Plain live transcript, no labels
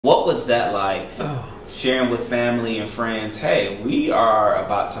What was that like, sharing with family and friends, hey, we are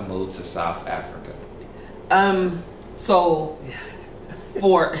about to move to South Africa?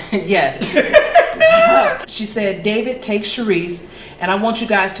 Yes. She said, David, take Sharice, and I want you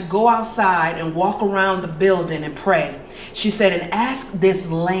guys to go outside and walk around the building and pray. She said, and ask this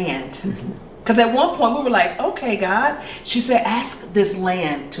land. Because at one point we were like, okay, God. She said, ask this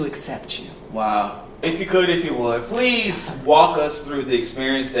land to accept you. Wow. If you could, if you would, please walk us through the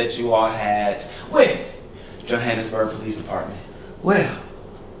experience that you all had with Johannesburg Police Department. Well,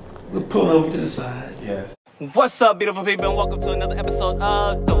 we're pulling over to the side. Yes. What's up, beautiful people, and welcome to another episode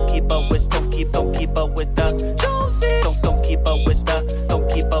of Don't Keep Up With the Joneses. Don't keep up with the Joneses. Don't keep up with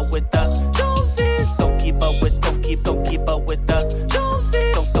the Joneses. Don't keep up with the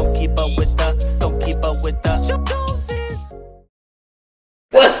Joneses. Don't keep up with the Joneses.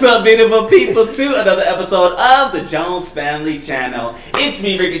 What's up, beautiful people, to another episode of the Jones Family Channel. It's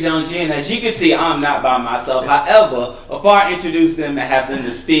me, Rickey Jones, and as you can see, I'm not by myself. However, before I introduce them and have them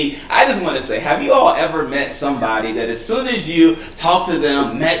to speak, I just want to say, have you all ever met somebody that as soon as you talked to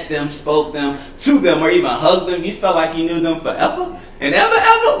them, met them, spoke them, to them, or even hugged them, you felt like you knew them forever? And ever?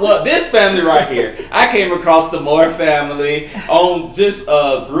 Well, this family right here, I came across the Moor family on just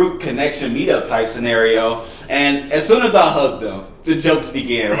a group connection meetup type scenario, and as soon as I hugged them, the jokes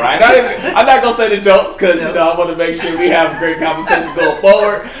began, right? I'm not going to say the jokes because, you know, I want to make sure we have a great conversation going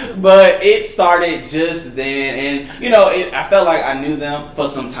forward. But it started just then. And, you know, I felt like I knew them for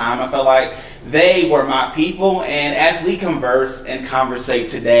some time. I felt like they were my people. And as we converse and conversate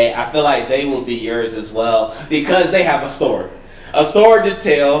today, I feel like they will be yours as well because they have a story. A story to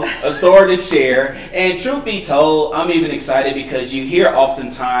tell, a story to share, and truth be told, I'm even excited because you hear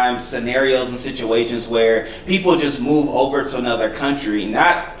oftentimes scenarios and situations where people just move over to another country,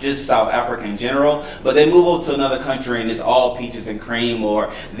 not just South Africa in general, but they move over to another country and it's all peaches and cream,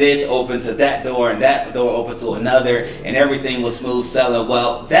 or this open to that door and that door open to another, and everything was smooth sailing.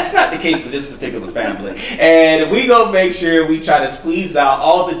 Well, that's not the case for this particular family, and we gonna make sure we try to squeeze out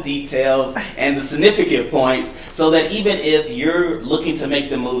all the details and the significant points so that even if you're looking to make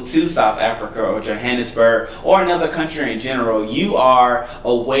the move to South Africa or Johannesburg or another country in general, you are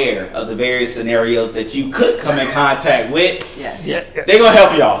aware of the various scenarios that you could come in contact with. Yes. Yeah. They're going to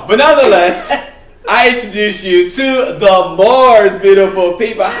help y'all. But nonetheless, I introduce you to the Moors, beautiful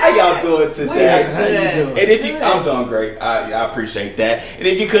people. How y'all doing today? How you doing? And if you, I'm doing great. I appreciate that. And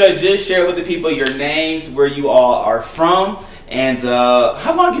if you could just share with the people your names, where you all are from, and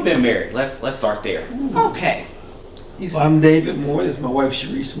how long you been married? Let's start there. Okay. Well, I'm David Moore. This is my wife,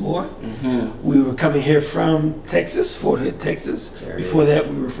 Sharice Moore. We were coming here from Texas, Fort Hood, Texas. Before that,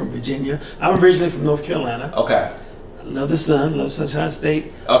 we were from Virginia. I'm originally from North Carolina. Okay. I love the sun, love Sunshine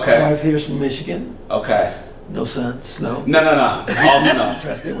State. Okay. My wife here is from Michigan. Okay. No sun, snow. No. All snow.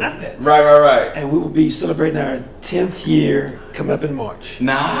 Try to stay away from that. Right. And we will be celebrating our 10th year coming up in March.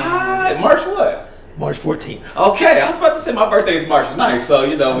 Nice. March what? March 14th. Okay, I was about to say my birthday is March 9th, so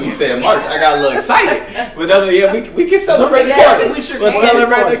you know when you said March, I got a little excited. But we can celebrate together. Let's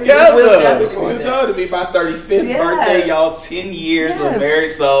celebrate together. You know, to be my 35th birthday, y'all, 10 years of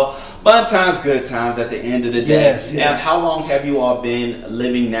marriage. So fun times, good times at the end of the day. Yes. Now, how long have you all been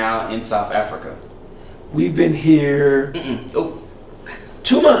living now in South Africa? We've been here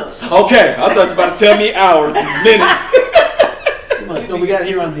 2 months. Okay, I thought you were about to tell me hours, minutes. 2 months. So we got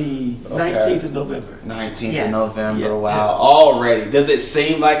here on the 19th of November. 19th of November. Yeah. Wow. Already. Does it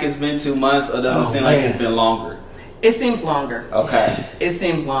seem like it's been 2 months, or does it seem like it's been longer? It seems longer. Okay. It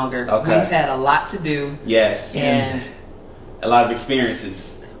seems longer. Okay. We've had a lot to do. Yes. And a lot of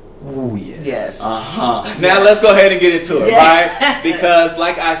experiences. Oh, yes. yes. Now let's go ahead and get into it, right? Because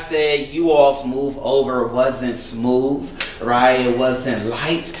like I said, you all's move over wasn't smooth, right? It wasn't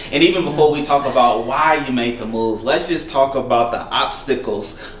light. And even before we talk about why you made the move, let's just talk about the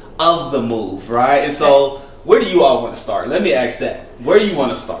obstacles of the move, right? And so where do you all want to start? Let me ask that. Where do you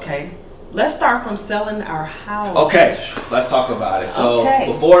want to start? Okay. Let's start from selling our house. Okay, let's talk about it. So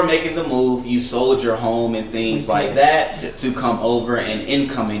before making the move, you sold your home and things like that to come over and in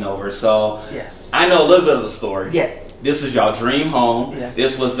coming over. So I know a little bit of the story. Yes. This was y'all dream home. Yes.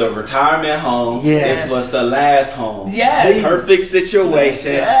 This was the retirement home. Yes. This was the last home. Yes. Perfect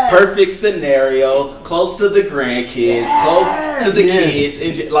situation. Yes. Perfect scenario. Close to the grandkids. Close to the kids.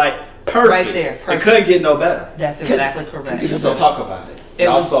 And like perfect. Right there. Perfect. It couldn't get no better. That's exactly correct. So talk about it.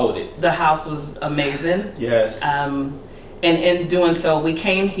 Y'all sold it. The house was amazing. Yes. And in doing so, we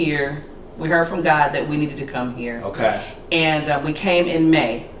came here. We heard from God that we needed to come here. Okay. And we came in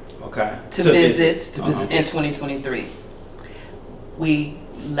May. Okay. To visit in 2023. We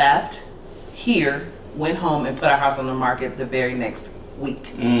left here, went home, and put our house on the market the very next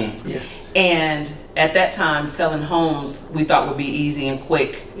week. Yes. And at that time, selling homes we thought would be easy and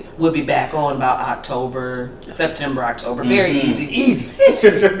quick. We'll be back on about September, October. Very easy. Easy.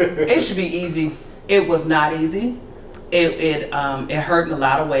 It should be easy. It was not easy. It hurt in a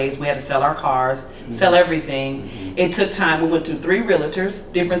lot of ways. We had to sell our cars, sell everything. It took time. We went through 3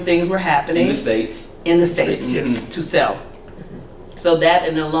 realtors. Different things were happening. In the States. In the States, yes. to sell. So that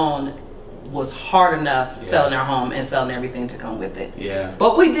in alone was hard enough, selling our home and selling everything to come with it. Yeah.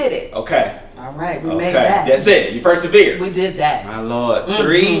 But we did it. Okay. All right, we made that. That's it. You persevered. We did that. My Lord.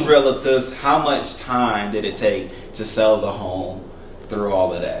 3 realtors. How much time did it take to sell the home through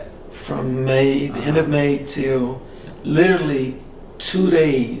all of that? From May, the end of May till literally 2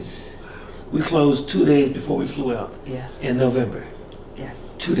 days. We closed 2 days before we flew out. Yes. In November.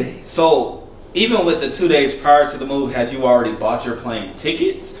 Yes. 2 days. So even with the 2 days prior to the move, had you already bought your plane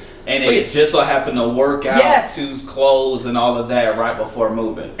tickets? And it just so happened to work out to close and all of that right before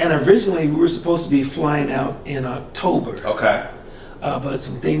moving. And originally we were supposed to be flying out in October. Okay. But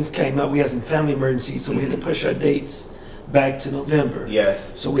some things came up. We had some family emergencies, so we had to push our dates back to November.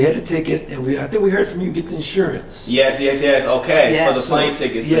 Yes. So we had a ticket, and I think we heard from you get the insurance. Yes. Okay. Yes. For the plane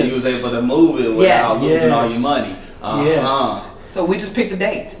tickets, so you was able to move it without losing all your money. Yes. So we just picked a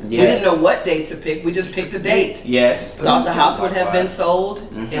date. Yes. We didn't know what date to pick. We just picked a date. Yes. Thought the house would have been sold.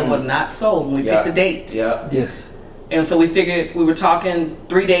 It was not sold when we picked the date. Yeah. Yes. And so we figured, we were talking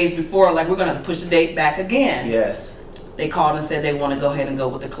 3 days before, like we're going to have to push the date back again. Yes. They called and said they want to go ahead and go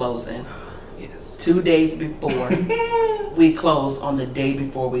with the closing. Yes. 2 days before, we closed on the day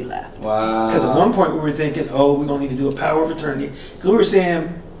before we left. Wow. Because at one point we were thinking, oh, we're going to need to do a power of attorney. Because we were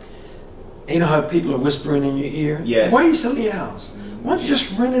saying, you know how people are whispering in your ear? Yes. Why are you selling your house? Why don't you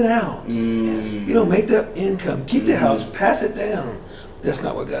just rent it out? You know, make that income. Keep the house, pass it down. That's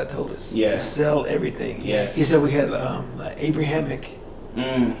not what God told us. Yes. Sell everything. Yes. He said we had an Abrahamic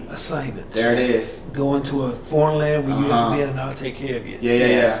assignment. There it is. Go into a foreign land where you have been, and I'll take care of you.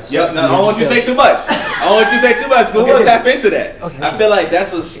 Yeah. Yep. No, I don't want you to say too much. I don't want you to say too much, but we'll tap into that. Okay. I feel like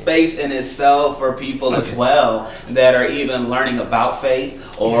that's a space in itself for people as well that are even learning about faith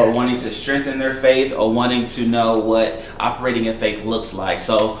or wanting to strengthen their faith or wanting to know what operating in faith looks like.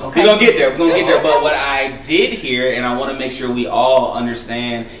 So we're going to get there. We're going to get there. But what I did here, and I want to make sure we all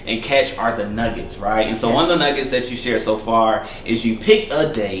understand and catch, are the nuggets, right? And so one of the nuggets that you shared so far is you picked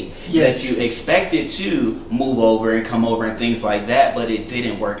a date that you expected to move over and come over and things like that, but it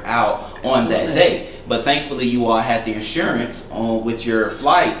didn't work out on that date. But thankfully you all had the insurance on with your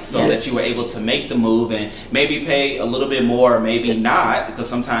flights so that you were able to make the move and maybe pay a little bit more, maybe not, because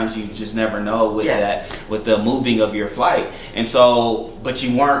sometimes you just never know with that, with the moving of your flight. And so, but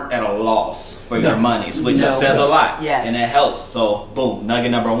you weren't at a loss for your monies, which says a lot. And it helps. So boom, nugget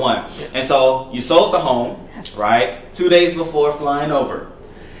number 1. And so you sold the home, right? 2 days before flying over.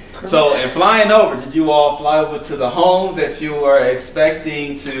 So in flying over, did you all fly over to the home that you were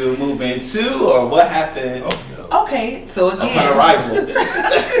expecting to move into, or what happened? Okay, so again, upon arrival,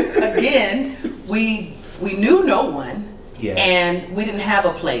 again, we knew no one, and we didn't have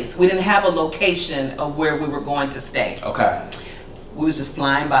a place. We didn't have a location of where we were going to stay. Okay. We was just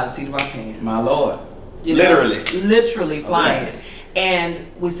flying by the seat of our pants. My Lord. Literally flying. And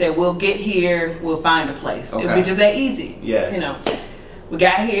we said, we'll get here, we'll find a place. It would be just that easy. Yes. You know. We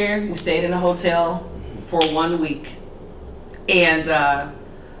got here, we stayed in a hotel for 1 week, and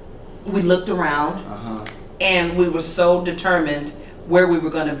we looked around, and we were so determined where we were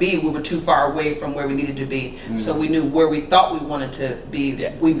going to be. We were too far away from where we needed to be, so we knew where we thought we wanted to be.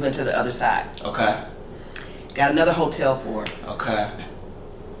 We went to the other side. Okay. Got another hotel for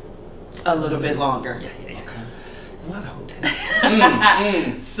a little bit longer. A lot of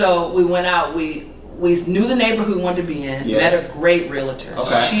hotels. So we went out. We knew the neighborhood we wanted to be in. Met a great realtor.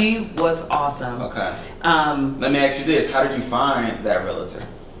 She was awesome. Let me ask you this: how did you find that realtor?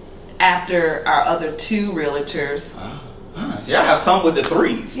 After our other 2 realtors. See, I have some with the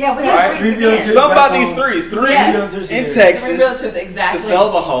 3s. Yeah, we have 3 realtors. Some about these 3s. 3 realtors in Texas. 3 realtors, exactly. To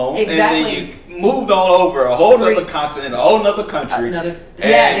sell the home, and then you moved on over a whole other continent, a whole other country.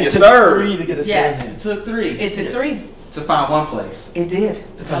 And your third. It took 3. It took 3. To find one place. It did.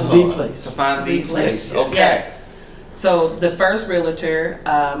 To find the place. To find the place. So the first realtor,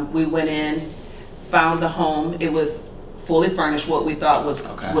 we went in, found the home. It was fully furnished, what we thought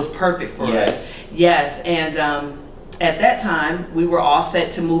was perfect for us. And at that time, we were all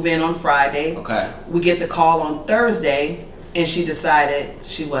set to move in on Friday. We get the call on Thursday, and she decided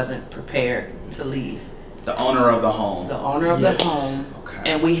she wasn't prepared to leave. The owner of the home. The owner of the home.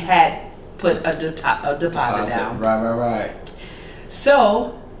 And we had put a deposit down. Right.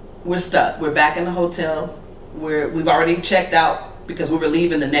 So we're stuck. We're back in the hotel. We've already checked out because we were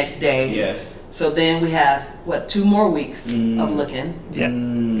leaving the next day. Yes. So then we have, what, 2 more weeks of looking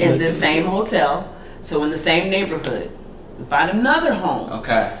in this same hotel. So in the same neighborhood. We find another home.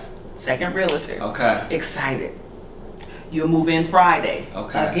 Okay. Second realtor. Okay. Excited. You'll move in Friday.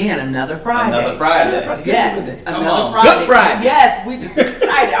 Okay. Again, another Friday. Another Friday. Yes. Come Another on. Friday. Good Friday. Yes, we just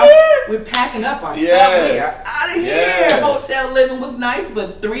excited. We're packing up our stuff. We are out of here. Hotel living was nice,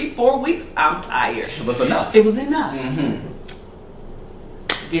 but 3-4 weeks, I'm tired. It was enough. It was enough.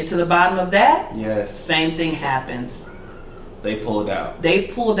 Get to the bottom of that. Yes. Same thing happens. They pulled out. They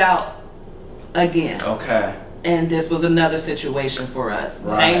pulled out again. Okay. And this was another situation for us.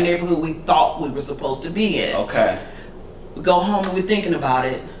 Right. Same neighborhood we thought we were supposed to be in. Okay. We go home and we're thinking about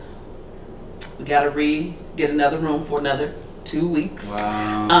it. We got to get another room for another 2 weeks.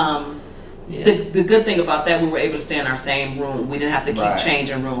 Wow. The good thing about that, we were able to stay in our same room. We didn't have to keep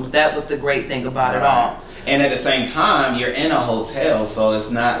changing rooms. That was the great thing about it all. And at the same time, you're in a hotel, so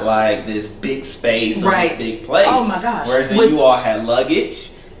it's not like this big space or this big place. Oh my gosh. Whereas you all had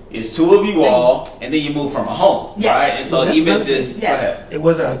luggage. It's 2 of you all, and then you move from a home, right? And so even just go ahead. It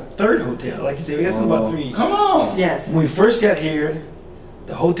was our third hotel, like you said. We had about 3 years. Come on. Yes. When we first got here,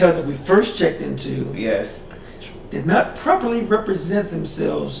 the hotel that we first checked into did not properly represent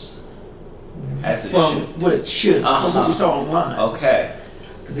themselves as it from should. what it should, from what we saw online. Okay.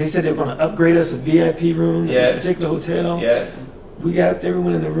 Because they said they were going to upgrade us a VIP room at this particular hotel. Yes. We got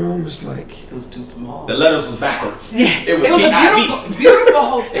everyone in the room. It's like it was too small. The letters was backwards. Yeah, it was a beautiful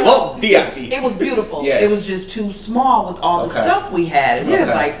hotel. It was VIP. It was beautiful. Yes. It was just too small with all the stuff we had. It was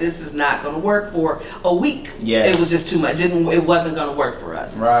like, this is not going to work for a week. Yes. It was just too much. It wasn't going to work for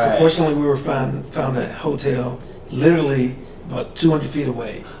us. Right. So fortunately, we were found a hotel literally about 200 feet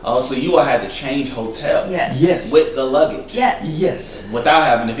away. Oh, so you all had to change hotels. Yes. Yes. With the luggage. Yes. Yes. Without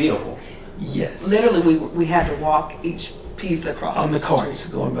having a vehicle. Yes. Literally, we had to walk each piece across on the street. carts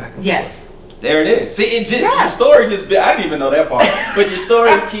going back and yes forth. There it is. See, it just your story just I didn't even know that part, but your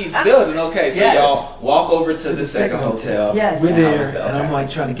story keeps building. Okay, so y'all walk over to the second hotel. Yes, we're there, and I'm like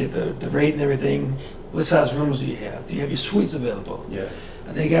trying to get the rate and everything. What size rooms do you have? Do you have your suites available? Yes.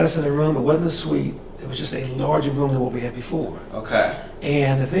 And they got us in a room. It wasn't a suite. It was just a larger room than what we had before. Okay.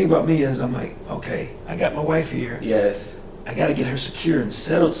 And the thing about me is, I'm like, okay, I got my wife here. Yes. I got to get her secure and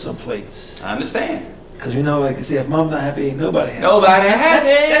settled someplace. I understand. Because you know, like I say, if mom's not happy, ain't nobody happy. Nobody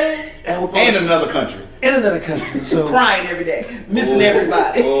happy. And in another country. In another country. So crying every day, missing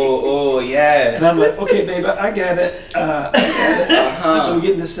everybody. Oh, yeah. And I'm like, okay, babe, I got it. So we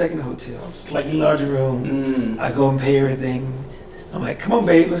get in the second hotel, slightly larger room. I go and pay everything. I'm like, come on,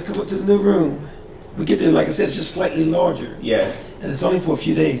 babe, let's come up to the new room. We get there, like I said, it's just slightly larger. Yes. And it's only for a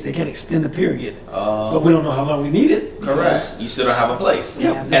few days. They can't extend the period. But we don't know how long we need it. Correct. You still don't have a place.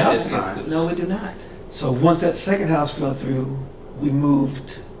 Yeah, at this time. No, we do not. So once that second house fell through, we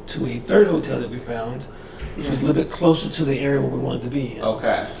moved to a third hotel that we found, which was a little bit closer to the area where we wanted to be in.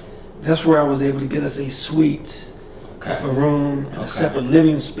 Okay. That's where I was able to get us a suite, with a room, and a separate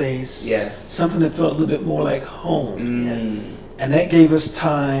living space. Yes. Something that felt a little bit more like home. Yes. And that gave us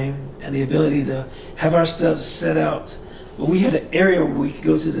time and the ability to have our stuff set out. But we had an area where we could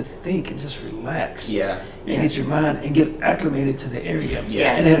go to think and just relax. Yeah. And get your mind and get acclimated to the area.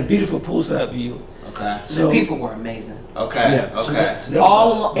 Yes. And it had a beautiful poolside view. Okay. So the people were amazing. Okay. Yeah, okay.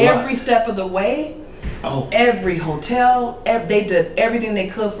 So every step of the way, every hotel, they did everything they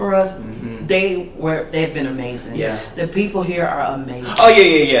could for us. They've been amazing. Yes. The people here are amazing. Oh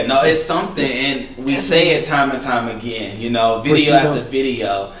yeah. No, it's something, and we say it time and time again. You know, video after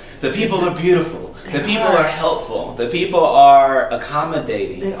video. The people are beautiful. The people are helpful. The people are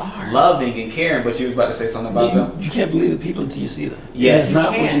accommodating. They are loving and caring. But you was about to say something about them. You can't believe the people until you see them. Yes, it's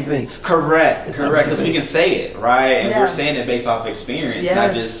not what you think. Correct. Because we can say it, right, and we're saying it based off experience,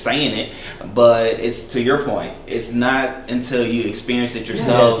 not just saying it. But it's to your point. It's not until you experience it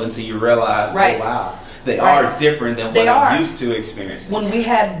yourselves until you realize, oh wow, they are different than what I'm used to experiencing. When we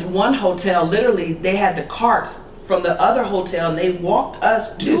had one hotel, literally, they had the carts from the other hotel, and they walked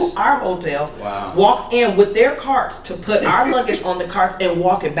us to our hotel, walked in with their carts to put our luggage on the carts and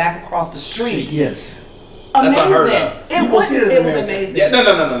walk it back across the street. Yes. Amazing. That's unheard of. It was amazing. Yeah, no.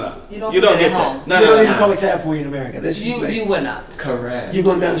 You don't get that. No, they don't even call a cab for you in America. That's you would not. Correct. You're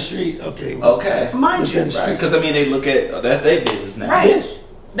going down the street, okay. Mind you. Because I mean, they look at that's their business now. Right. Yes.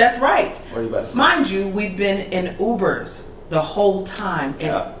 That's right. What are you about to say? Mind you, we've been in Ubers the whole time,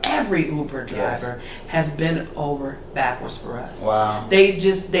 and every Uber driver has been over backwards for us. Wow. They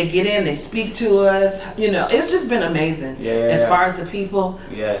get in, they speak to us. You know, it's just been amazing. Yeah. As far as the people,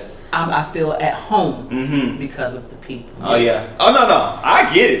 Yes. I feel at home because of the people. Oh yeah. Oh no.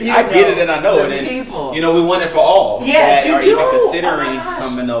 I get it. I get it, and I know it. And, people. you know, we want it for all. Yes, that you are do. even considering Oh my gosh.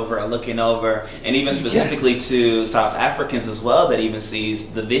 coming over or looking over, and even specifically to South Africans as well that even sees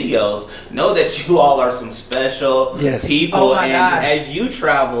the videos. Know that you all are some special people, Oh my and gosh. as you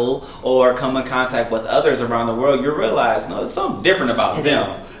travel or come in contact with others around the world, you realize no, there's something different about It them.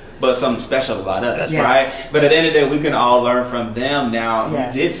 is. But something special about us, Yes. right? But at the end of the day, we can all learn from them. Now,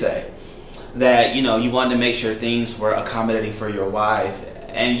 Yes. you did say that, you know, you wanted to make sure things were accommodating for your wife.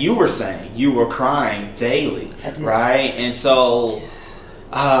 And you were saying you were crying daily, I did. right? And so,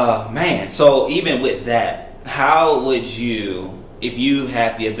 man, so even with that, how would you, if you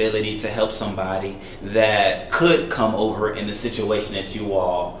had the ability to help somebody that could come over in the situation that you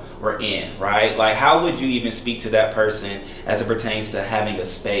all were in, right? Like, how would you even speak to that person as it pertains to having a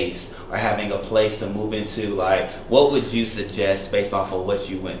space or having a place to move into? Like, what would you suggest based off of what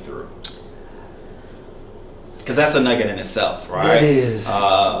you went through? Because that's a nugget in itself, right? It is.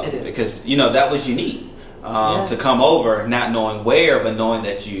 It is. Because, you know, that was unique Yes. to come over, not knowing where, but knowing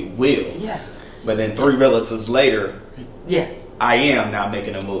that you will. Yes. But then 3 relatives later, Yes. I am now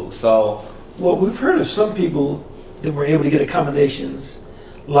making a move. So, Well, we've heard of some people that were able to get accommodations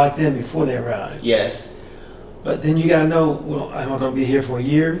locked in before they arrived. yes. But then you gotta know, well, am I gonna be here for a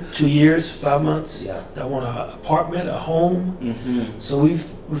year, 2 years, 5 months? Yeah. I want an apartment, a home. Mm-hmm. So we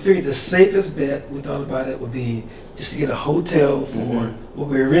figured the safest bet we thought about it would be just to get a hotel for what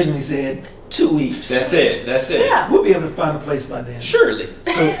we originally said 2 weeks. That's it. That's it. Yeah. We'll be able to find a place by then. Surely.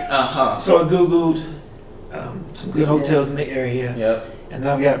 So, Uh-huh. so I Googled some good hotels in the area, Yep. and then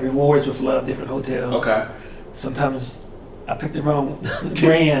I've got rewards with a lot of different hotels. Okay. Sometimes I picked the wrong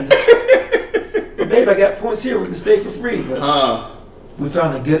brand. But babe, I got points here. We can stay for free. But we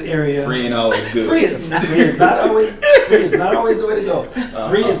found a good area. Free and always good. Free is not always the way to go.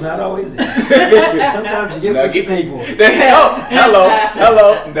 Free is not always it. Sometimes you get what you pay for. That's it. Oh,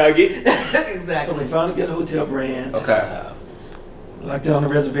 hello, Nugget. Exactly. So we found a good hotel brand. Okay. Locked it on the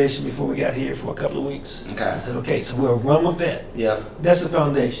reservation before we got here for a couple of weeks. Okay. I said, okay, so we'll run with that. Yep. That's the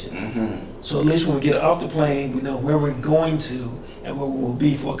foundation. Mm-hmm. So at least when we get off the plane, we know where we're going to and where we'll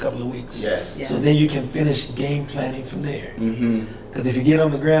be for a couple of weeks. Yes. Yes. So then you can finish game planning from there. Mm-hmm. Because if you get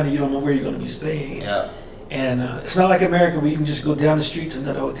on the ground and you don't know where you're going to be staying, Yep. and it's not like America where you can just go down the street to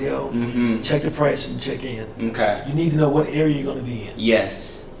another hotel, Mm-hmm. check the price, and check in. Okay. You need to know what area you're going to be in,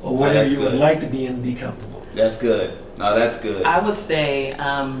 Yes. or what area that's you would good. like to be in and be comfortable. That's good. No, that's good. I would say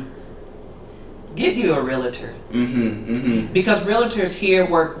get you a realtor. Mm-hmm. Mm-hmm. Because realtors here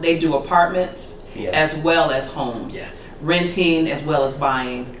work, they do apartments Yes. as well as homes, Yeah. renting as well as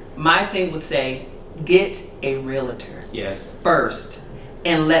buying. My thing would say get a realtor Yes. first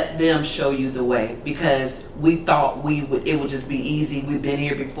and let them show you the way, because we thought it would just be easy. We've been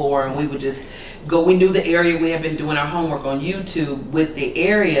here before and we would just go. We knew the area. We have been doing our homework on YouTube with the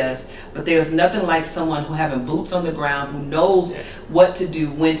areas, but there's nothing like someone who having boots on the ground, who knows what to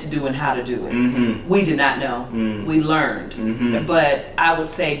do, when to do, and how to do it. Mm-hmm. We did not know. Mm. We learned. Mhm. But I would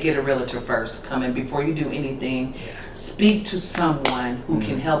say get a realtor first. Come in before you do anything. Speak to someone who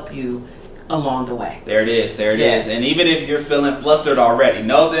can help you along the way. There it is. There it Yes. is. And even if you're feeling flustered already,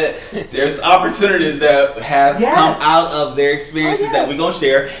 know that there's opportunities that have Yes. come out of their experiences Oh, yes. that we're going to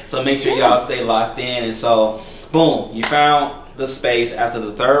share. So make sure y'all stay locked in. And so, boom, you found the space after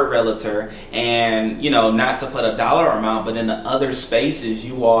the third realtor, and, you know, not to put a dollar amount, but in the other spaces,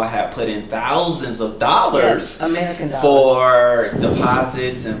 you all have put in thousands of dollars. Yes, American dollars. For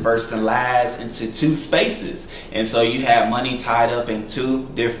deposits and first and last into 2 spaces. And so you have money tied up in 2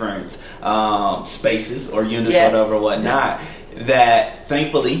 different spaces or units Yes. or whatever, whatnot, that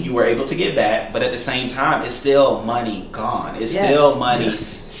thankfully you were able to get back, but at the same time, it's still money gone. It's Yes. still money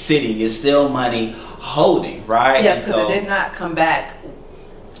sitting. It's still money holding, right? Yes, And because it did not come back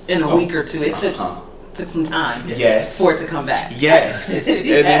in a week or 2. It took some time Yes. for it to come back. Yes. Yes.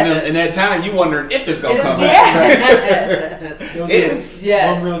 And in that time, you wondering if it's going to come back. Yes. There was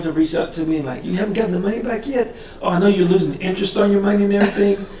Yes. one realtor reached out to me and like, you haven't gotten the money back yet? Oh, I know you're losing interest on your money and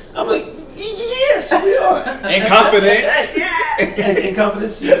everything. I'm like, yes, we are. And confidence. And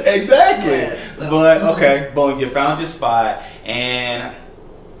confidence, yes. Exactly. Yes. But okay, boom, you found your spot, and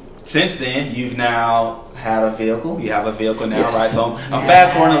since then you've now had a vehicle. You have a vehicle now, Yes. right? So I'm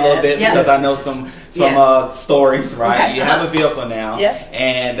fast forwarding a little bit Yes. because I know some Yes. stories, right? Okay. You have a vehicle now, Yes.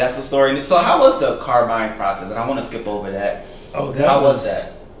 and that's the story. So how was the car buying process? And I want to skip over that. Oh, that How was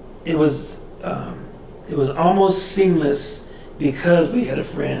that? It was almost seamless because we had a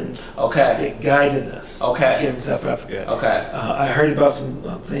friend that guided us here in South Africa. I heard about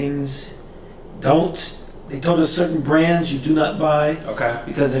some things. They told us certain brands you do not buy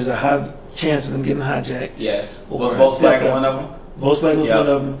because there's a high chance of them getting hijacked. Yes. Was Volkswagen one of them? Volkswagen was one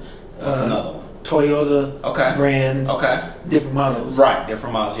of them. What's another one? Toyota brands. Different models. Right,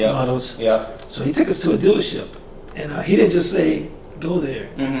 different models, Models. So he took us to a dealership, and he didn't just say, go there.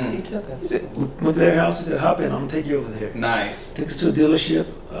 He took us. He said, we went to their house, he said, hop in, I'm going to take you over there. Nice. Took us to a dealership.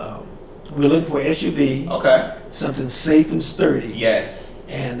 We were looking for an SUV. Something safe and sturdy. Yes.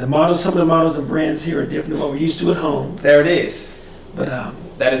 And some of the models and brands here are different than what we're used to at home. There it is. But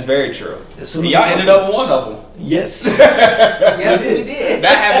that is very true. Y'all ended up with one of them. Yes. Yes, we did.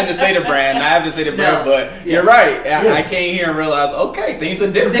 Not having to say the brand, but you're right. I came here and realized, okay, things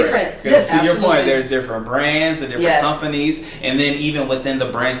are different. To your point, there's different brands, the different companies, and then even within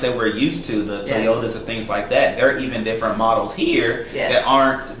the brands that we're used to, the Toyotas and things like that, there are even different models here that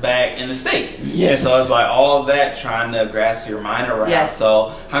aren't back in the States. And so it's like all of that trying to grasp your mind around.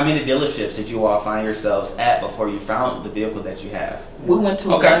 So how many dealerships did you all find yourselves at before you found the vehicle that you have? We went to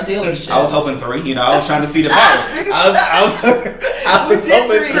one dealership. I was hoping 3. I was trying to see the battle. I was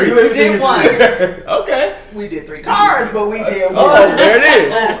hoping 3. We did one. Okay. We did 3 cars, but we did one. Oh, there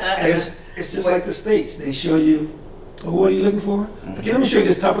it is. It's just like the States. They show you, what are you looking for? Okay, let me show you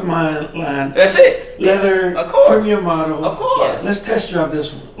this top of the line. That's it. Leather, premium model. Of course. Let's test drive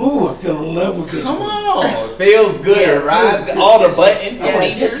this one. Ooh, I feel in love with this one. Come on. It feels good. All the buttons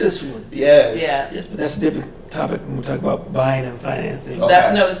and features. This one. Yes, but that's a different topic when we talk about buying and financing.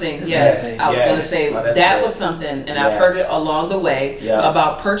 That's another thing. I was going to say that was something, and I've heard it along the way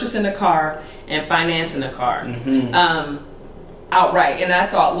about purchasing a car and financing a car outright. And I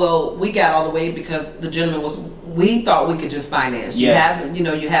thought, well, we got all the way because the gentleman we thought we could just finance. You have,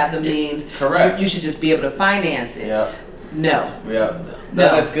 you have the means. Correct. You should just be able to finance it. No. No,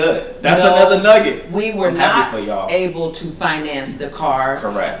 that's good. That's another nugget. We were not able to finance the car.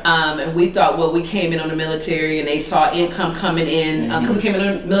 Correct. And we thought, well, we came in on the military and they saw income coming in because we came in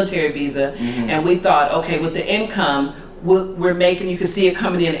on a military visa. And we thought, okay, with the income we're making, you can see it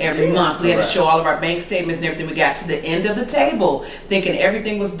coming in every month. We had to show all of our bank statements and everything. We got to the end of the table thinking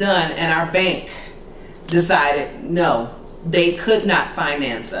everything was done, and our bank decided no, they could not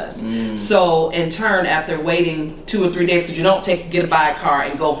finance us. So in turn, after waiting 2 or 3 days, because you don't buy a car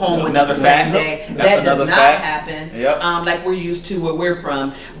and go home with the same day, that does not happen like we're used to where we're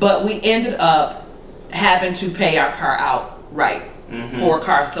from. But we ended up having to pay our car outright for a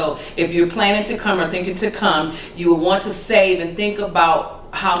car. So if you're planning to come or thinking to come, you will want to save and think about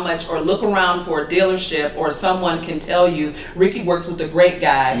how much, or look around for a dealership, or someone can tell you. Rickey works with a great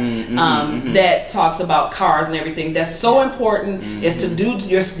guy that talks about cars and everything. That's so important is to do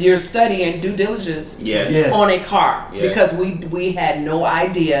your study and due diligence on a car, because we had no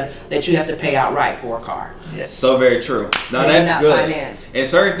idea that you have to pay outright for a car. So very true. No, that's good. Finance. And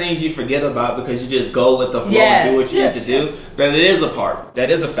certain things you forget about because you just go with the flow and do what you need to do. But it is a part.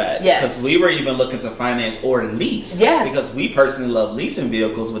 That is a fact. Because we were even looking to finance or lease. Because we personally love leasing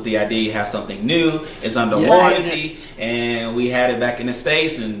vehicles with the idea you have something new, it's under warranty, and we had it back in the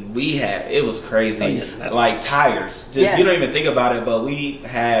States, and it was crazy. Like tires. You don't even think about it, but we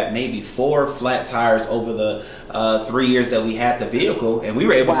had maybe 4 flat tires over the 3 years that we had the vehicle, and we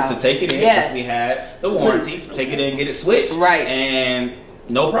were able just to take it in because we had the warranty, take it in, get it switched, and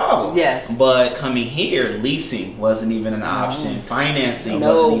no problem. But coming here, leasing wasn't even an option. Financing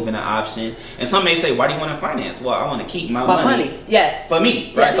wasn't even an option. And some may say, why do you want to finance? Well, I want to keep my money. For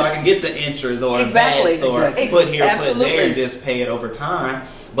me, right? So I can get the interest or advance or put here, put there, and just pay it over time.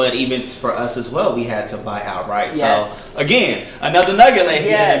 But even for us as well, we had to buy outright. So again, another nugget, ladies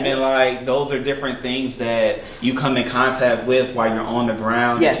and gentlemen, like those are different things that you come in contact with while you're on the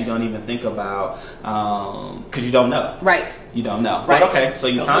ground that you don't even think about because you don't know. You don't know. But okay, so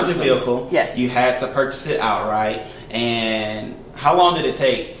you found your vehicle. You had to purchase it outright. And how long did it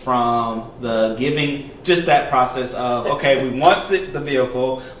take from the giving, just that process of, okay, we want the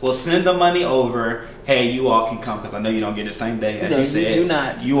vehicle, we'll send the money over, hey, you all can come, because I know you don't get it the same day, as you said. You do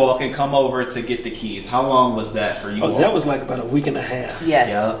not. You all can come over to get the keys. How long was that for you all? That was like about a week and a half.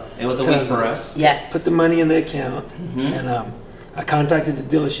 It was a week for us. Put the money in the account, and I contacted the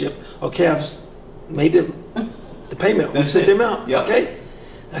dealership. Okay, I've made the payment. We sent them out. Okay,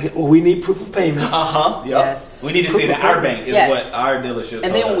 well, we need proof of payment. We need to see that our bank is what our dealership.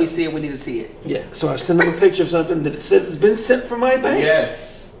 And then when we see it, we need to see it. So I send them a picture of something that it says it's been sent from my bank.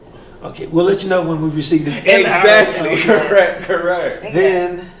 Okay, we'll let you know when we receive it. Exactly. Correct.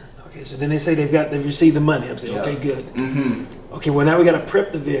 Then, so then they say they've received the money. I'm saying, okay, good. Okay, well now we got to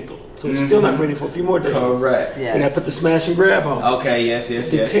prep the vehicle, so it's still not ready for a few more days. Correct. Yes. We got to put the smash and grab on. Okay, yes.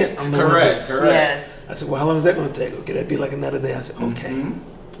 The tent on the Correct. windows. Yes. I said, well, how long is that going to take? Okay, that'd be like another day. I said, okay.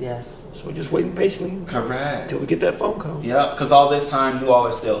 Yes. So we're just waiting patiently Correct. until we get that phone call. Yep, because all this time you all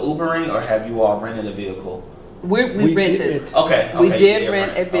are still Ubering, or have you all rented a vehicle? We did rented. rent. Okay. We you did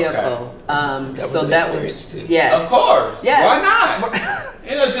rent a vehicle. Okay. That was So an that experience, was too. yes. Of course. Yes. Why not?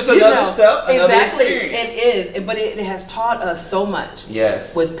 It's just You another know, step, another exactly. experience. It is, but it has taught us so much.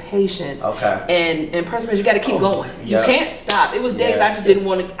 Yes. With patience. Okay. And perseverance, you got to keep going. Yep. You can't stop. It was days I just didn't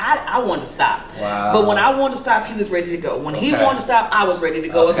want to. I wanted to stop. Wow. But when I wanted to stop, he was ready to go. When he wanted to stop, I was ready to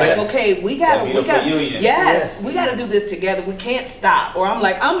go. It's like, okay, we got union. Yes, we got to do this together. We can't stop. Or I'm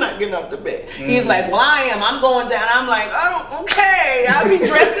like, I'm not getting up the bed. He's like, well, I am. I'm going down. I'm like, okay, I'll be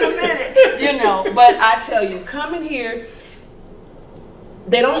dressed in a minute, you know. But I tell you, coming here,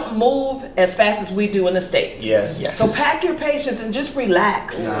 they don't move as fast as we do in the States. Yes. So pack your patience and just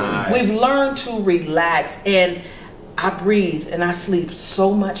relax. Nice. We've learned to relax, and I breathe and I sleep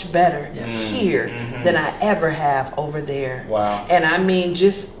so much better here than I ever have over there. Wow. And I mean,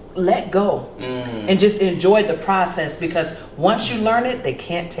 just let go and just enjoy the process, because once you learn it, they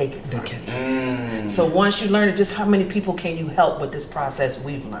can't take it from you. So once you learn it, just how many people can you help with this process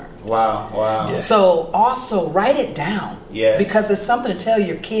we've learned? Wow. Yeah. So also write it down. Yes. Because it's something to tell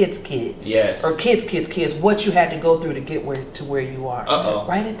your kids. Yes. Or kids, what you had to go through to get where you are.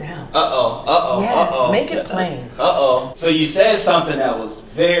 Write it down. Yes, make it plain. So you said something that was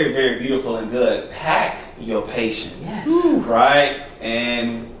very, very beautiful and good. Pack your patience. Yes. Right?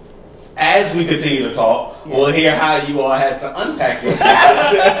 And as we continue to talk, we'll hear how you all had to unpack your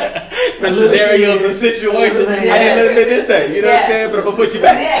patience. The scenarios and situations. I didn't live in this day, you know what I'm saying? But if I put you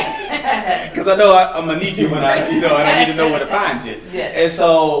back, because I know I'm gonna need you when and I need to know where to find you. And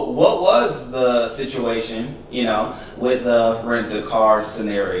so, what was the situation, with the rent a car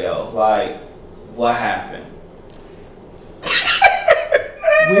scenario? Like, what happened?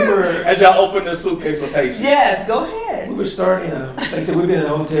 We were, as y'all open the suitcase of patience. Yes, go ahead. We were starting, like I said, we've been in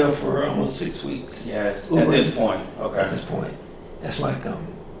a hotel for almost 6 weeks. Yes, Uber, at this point. Okay. At this point. That's like,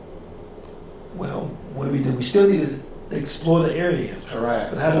 well, what do? We still need to explore the area.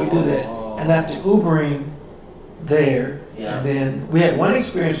 Correct. But how do we do that? And after Ubering there, and then we had one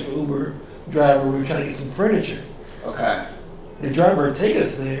experience with Uber driver, we were trying to get some furniture. Okay. The driver would take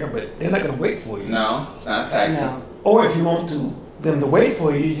us there, but they're not going to wait for you. No, it's not a taxi. No. Or if you want them to wait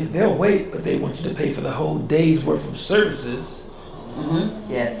for you, they'll wait, but they want you to pay for the whole day's worth of services.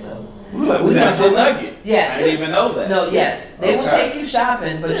 Yes. We were like, that's a nugget. Yes. I didn't even know that. No, yes. They will take you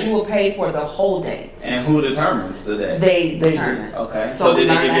shopping, but you will pay for the whole day. And who determines the day? They determine. Okay. So did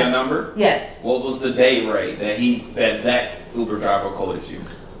they give you a number? Yes. What was the day rate that Uber driver quoted you?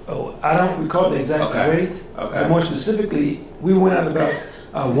 Oh, I don't recall the exact rate. Okay. But more specifically, we went out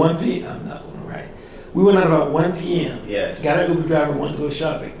about 1 p.m. I'm not right. We went out about 1 p.m. Yes. Got an Uber driver, wanted to go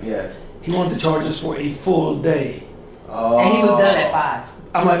shopping. Yes. He wanted to charge us for a full day. Oh. And he was done at 5.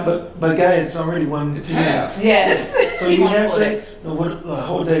 I'm like, but guys, it's already 1 p.m. Yes. So you half day? No, what a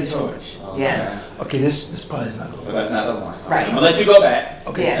whole day charge. Okay. Yes. Okay, this probably is not. So that's not the one. Right. I'm gonna let you go back.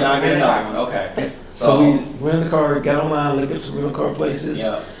 Okay. Yes. And I'll get another one. Okay. So we rented the car, got online, looked up some rental car places.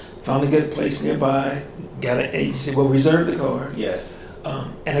 Yeah. Found a good place nearby. Got an agency. Well, reserved the car. Yes.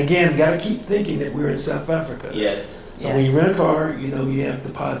 And again, got to keep thinking that we're in South Africa. Yes. So when you rent a car, you have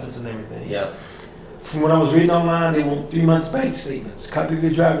deposits and everything. Yep. From what I was reading online, they want 3 months bank statements, copy of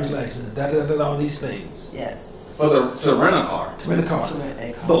your driver's license, all these things. Yes. To rent a car. To rent a car. To rent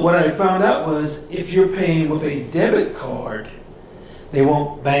a car. But what I found out was if you're paying with a debit card, they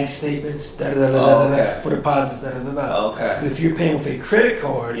want bank statements, for deposits, Okay. But if you're paying with a credit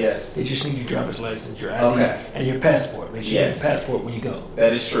card, Yes. they just need your driver's license, your ID, and your passport. Make sure you have your passport when you go.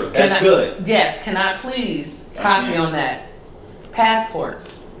 That is true. That's good. Yes. Can I please copy on that?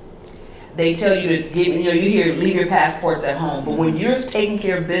 Passports. They tell you to get, you hear leave your passports at home. But when you're taking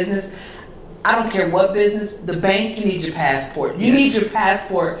care of business, I don't care what business, the bank, you need your passport. You need your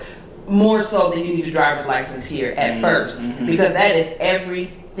passport more so than you need your driver's license here at first. Because that is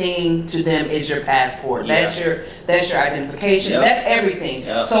everything to them is your passport. That's your identification. That's everything.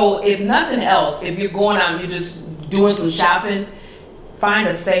 So if nothing else, if you're going out and you're just doing some shopping, find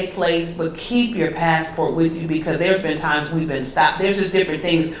a safe place, but keep your passport with you, because there's been times we've been stopped. There's just different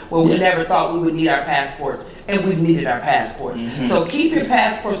things where we never thought we would need our passports, and we've needed our passports. So keep your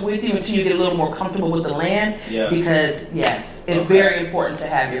passports with you until you get a little more comfortable with the land, because yes, it's very important to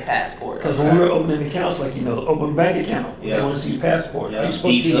have your passport. Because when we were opening accounts, like open a bank account, they want to see your passport. Are you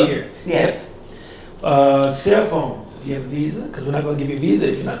supposed to be here? Yes. Cell phone. Do you have a visa? Because we're not going to give you a visa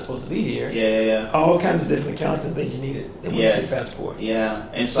if you're not supposed to be here. Yeah. All kinds of different accounts and things you needed. They want to see passport. Yeah.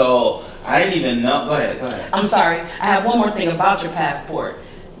 And so I didn't even know. Go ahead. I'm sorry. I have one more thing about your passport.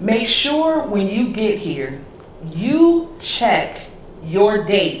 Make sure when you get here, you check your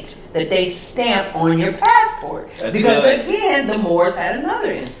date that they stamp on your passport. That's because good. again, the Moors had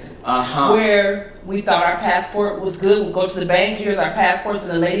another instance where we thought our passport was good. We go to the bank, here's our passports,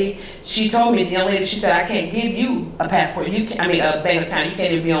 and the lady, she told me, the young lady, she said, I can't give you a passport. A bank account. You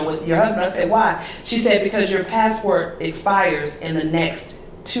can't even be on with your husband. I said, why? She said, because your passport expires in the next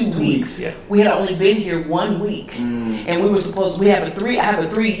 2 weeks. Yeah. We had only been here 1 week, and we were supposed. I have a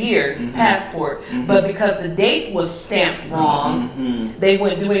 3-year passport, but because the date was stamped wrong, they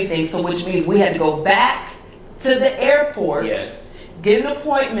wouldn't do anything. So, which means we had to go back to the airport, get an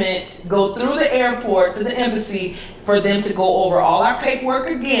appointment, go through the airport to the embassy for them to go over all our paperwork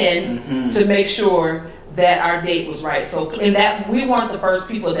again to make sure that our date was right. So, and that we weren't the first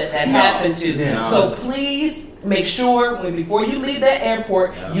people that happened to. Yeah. So please make sure before you leave that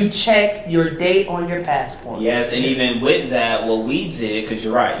airport, you check your date on your passport. Yes, and even with that, what we did, because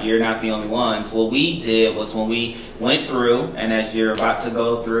you're right, you're not the only ones. What we did was when we went through, and as you're about to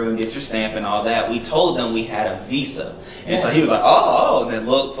go through and get your stamp and all that, we told them we had a visa. And so he was like, oh, and then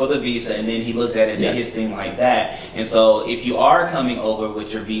look for the visa, and then he looked at it and did his thing like that. And so if you are coming over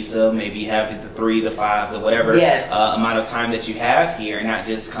with your visa, maybe you have the 3, the 5, the whatever amount of time that you have here, and not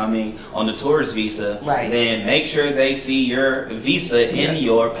just coming on the tourist visa, then make sure they see your visa in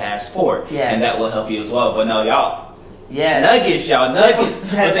your passport, and that will help you as well. But no, y'all, nuggets,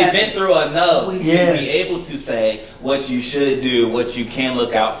 but they've been through enough to be able to say what you should do, what you can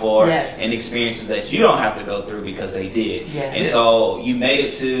look out for, and experiences that you don't have to go through because they did. And so you made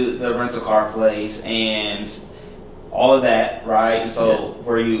it to the rental car place and all of that, right? And so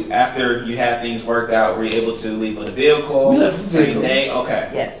were you, after you had things worked out, were you able to leave with a vehicle? We left the same vehicle. day?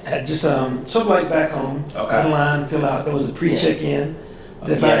 Okay. Yes. Had just sort of like back home, online, fill out. There was a pre-check-in.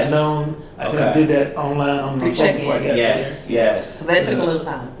 If I had known, I could have did that online on my phone before I got there. Yes. Because that took a little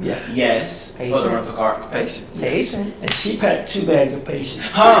time. Yes. For the rental car. Patience. And she packed 2 bags of patience.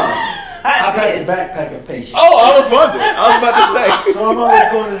 Huh? I packed a backpack of patience. Oh, I was wondering. I was about to say. So I'm always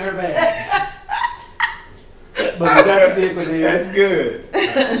going in her bag. But we got the vehicle there. That's good.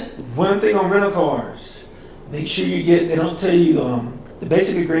 One thing on rental cars, make sure you get, they don't tell you, the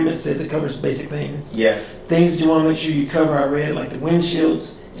basic agreement says it covers basic things. Yes. Things that you want to make sure you cover, I read, like the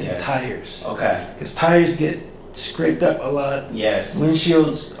windshields and tires. Okay. Because tires get scraped up a lot. Yes.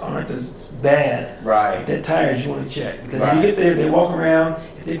 Windshields aren't as bad. Right. But that tires you want to check. Because when you get there, they walk around.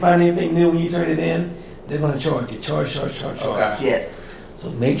 If they find anything new when you turn it in, they're going to charge you. Charge. Okay. Yes. So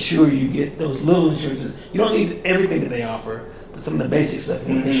make sure you get those little insurances. You don't need everything that they offer, but some of the basic stuff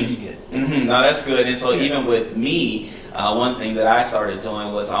you want to make sure you get. No, that's good. And so even with me, one thing that I started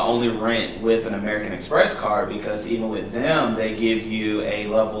doing was I only rent with an American Express card, because even with them, they give you a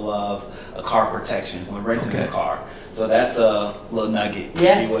level of a car protection when renting a car. So that's a little nugget,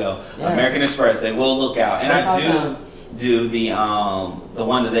 if you will. American Express, they will look out. And that's I do the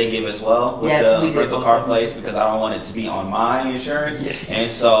one that they give as well with the rental car place, because I don't want it to be on my insurance. And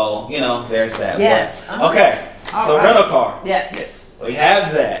so, there's that. Okay. So rental car. Yes. So we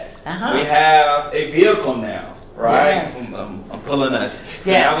have that. We have a vehicle now, right? Yes. I'm pulling us.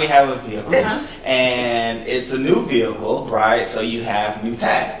 So now we have a vehicle, and it's a new vehicle, right? So you have new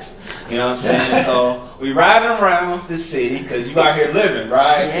tags. You know what I'm saying? So we riding around the city, because you out here living,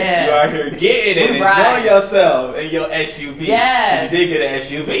 right? Yes. You out here getting it, enjoying yourself in your SUV. Yes. You did get an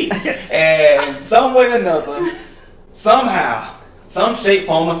SUV. And some way or another, somehow, some shape,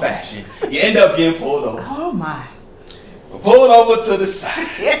 form, or fashion, you end up getting pulled over. Oh my. Pulled over to the side.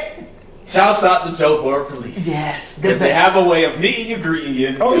 Shouts out to Joburg police. Yes. Because they have a way of meeting you, greeting you,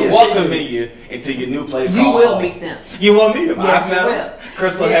 and welcoming you into your new place. You will meet them. You will meet them. Yes, I've met them.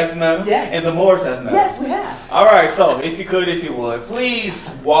 Chrystle has met them. Yes. And the Moors have met them. Yes, we have. All right, so if you would, please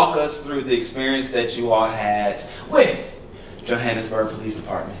walk us through the experience that you all had with Johannesburg Police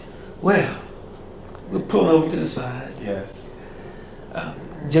Department. Well, we're pulling over to the side. Yes.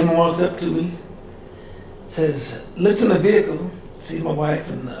 Gentleman walks up to me, says, looks in the vehicle, sees my wife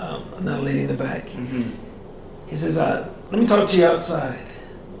and another lady in the back. He says, let me talk to you outside,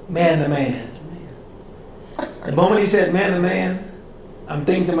 man to man. The moment he said man to man, I'm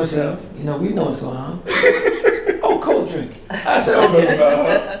thinking to myself, we know what's going on. Oh, cold drink. I said,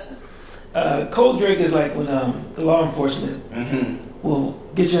 okay. Cold drink is like when the law enforcement will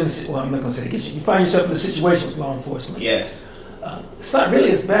get you in, I'm not going to say get you. You find yourself in a situation with law enforcement. Yes. It's not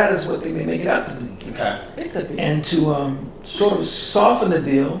really as bad as what they may make it out to be. Okay. It could be. And to sort of soften the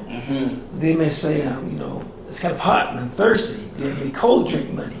deal, they may say, it's kind of hot and I'm thirsty. Do you have any cold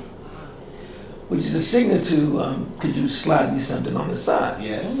drink money? Which is a signal to, could you slide me something on the side?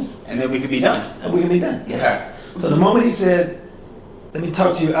 Yes. And then we could be done. And we can be done, yes. Okay. So the moment he said, let me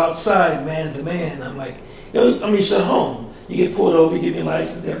talk to you outside, man to man, I'm like, you're still home. You get pulled over, you get your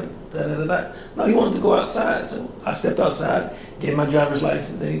license, da-da-da-da. No, he wanted to go outside. So I stepped outside, gave my driver's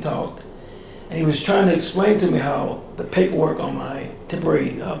license, and he talked. And he was trying to explain to me how the paperwork on my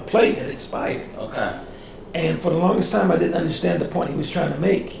temporary plate had expired. Okay. And for the longest time, I didn't understand the point he was trying to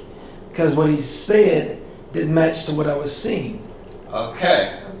make, because what he said didn't match to what I was seeing.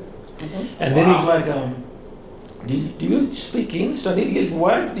 Okay. And then he was like, do you speak English? Do I need to get your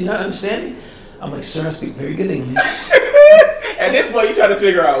wife? Do you not understand me? I'm like, sir, I speak very good English. At this point, you try to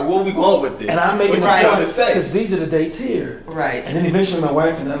figure out where we going with this. And I'm making what a trying point, to say. because these are the dates here. Right. And then eventually my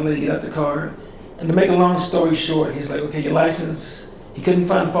wife and that lady get out the car. And to make a long story short, he's like, okay, your license, he couldn't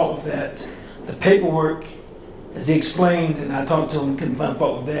find fault with that. The paperwork, as he explained, and I talked to him, couldn't find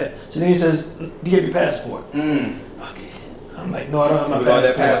fault with that. So then he says, do you have your passport? Okay. I'm like, no, I don't have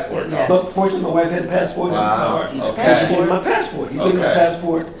my passport. Yes. But fortunately, my wife had a passport in the car. Okay. So she gave me my passport. He's looking at my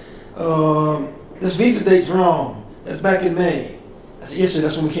passport. This visa date's wrong. That's back in May. I said, yes, sir,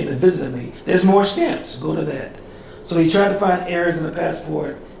 that's when we came to visit me. There's more stamps. Go to that. So he tried to find errors in the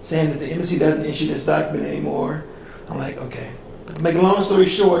passport, saying that the embassy doesn't issue this document anymore. I'm like, okay. But to make a long story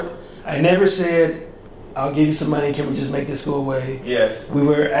short, I never said, I'll give you some money, can we just make this go away? Yes. We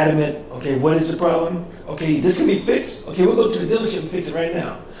were adamant, okay, what is the problem? Okay, this can be fixed. Okay, we'll go to the dealership and fix it right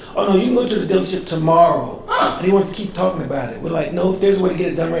now. Oh no, you can go to the dealership tomorrow. And he wants to keep talking about it. We're like, no, if there's a way to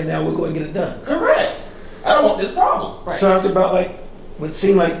get it done right now, we'll go and get it done. Correct. I don't want this problem. Right. So after about like, what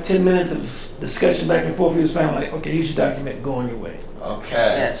seemed like 10 minutes of discussion back and forth, he was finally like, okay, here's your document, go on your way. Okay.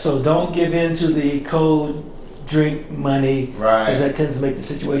 Yes. So don't give in to the cold drink money, Right. because that tends to make the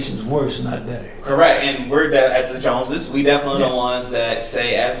situations worse, not better. Correct, and we're as the Joneses, we definitely the ones that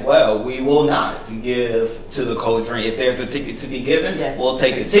say as well, we will not give to the cold drink. If there's a ticket to be given, we'll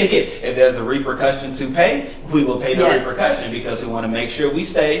take the ticket. If there's a repercussion to pay, we will pay the repercussion, because we want to make sure we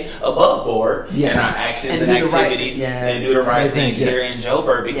stay above board in our actions and activities and do the right things here in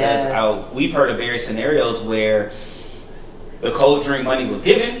Joburg, because we've heard of various scenarios where the cold drink money was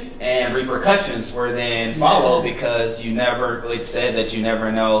given and repercussions were then followed, because you never, it said that you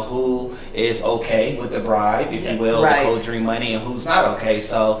never know who is okay with the bribe, if you will, the cold drink money, and who's not okay.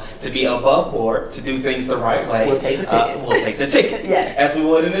 So to be above board, to do things the right way, we'll take the ticket. We'll take the ticket. Yes. As we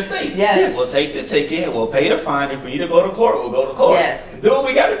would in the States. Yes. We'll take the ticket, we'll pay the fine. If we need to go to court, we'll go to court. Yes. Do what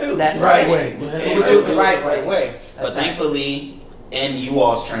we got to do. That's the right right. way. And we'll do it the right way. But thankfully, in you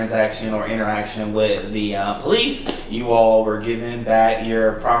all's transaction or interaction with the police, you all were given back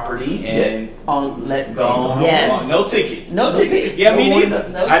your property and gone. Yes. No ticket. No ticket. Yeah, me neither.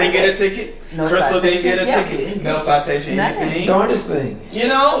 No I didn't get a ticket. No Chrystle didn't get a citation. ticket. No citation, anything. Darndest thing. You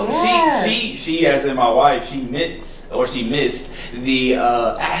know, she as in my wife, she missed the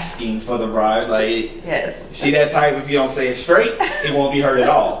asking for the bribe. Like, she that type, if you don't say it straight, it won't be heard at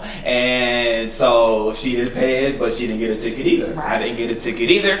all. And so she didn't pay it, but she didn't get a ticket either. I didn't get a ticket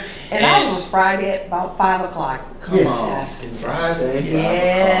either. And ours was Friday at about 5 o'clock. Come on. Friday,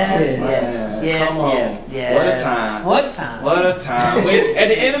 Come on. What a time. What a time. What a time. Which, at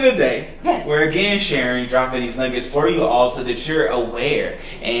the end of the day, we're again sharing, dropping these nuggets for you all so that you're aware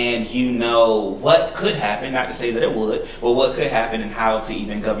and you know what could happen, not to say that it would, but what could happen and how to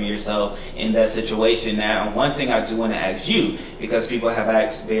even cover yourself in that situation. Now, one thing I do want to ask you, because people have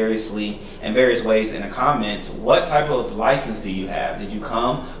asked variously in various ways in the comments, what type of license do you have? Did you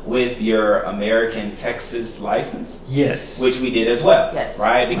come with your American Texas license? Yes. Which we did as well. Yes.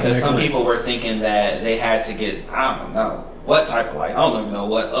 Right? Because American some people license. were thinking that they had to get, I don't know, what type of license. I don't even know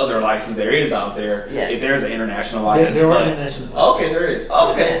what other license there is out there. Yes. If there's an international license. There are international licenses. Okay, there is.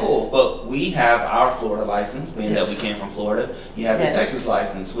 Okay, cool. But we have our Florida license, being that we came from Florida. You have the Texas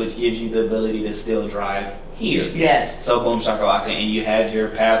license, which gives you the ability to still drive here. Yes. So boom shakalaka, and you had your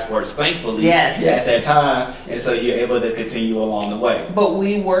passports, thankfully, at Yes. that time, and so you're able to continue along the way. But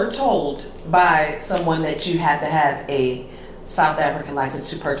we were told by someone that you had to have a South African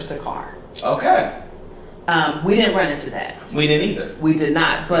license to purchase a car. Okay. We didn't run into that. We didn't either. We did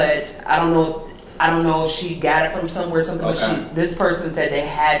not, but I don't know if she got it from somewhere or something, but this person said they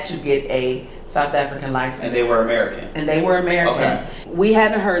had to get a South African license. And they were American. Okay. We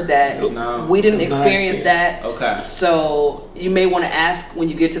haven't heard that. No. We didn't experience that. Okay. So you may want to ask when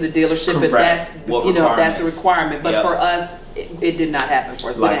you get to the dealership if that's if that's a requirement. But for us, it did not happen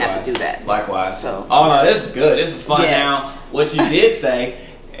for us. We didn't have to do that. Likewise. So oh no, this is good. This is fun. Now, what you did say,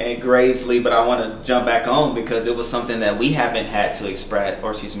 and Chrystle, but I want to jump back on because it was something that we haven't had to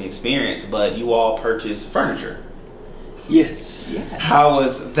experience, but you all purchased furniture. Yes. How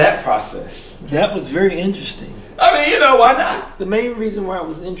was that process? That was very interesting. I mean, you know, why not? The main reason why it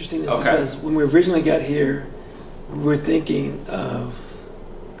was interesting is because when we originally got here, we were thinking of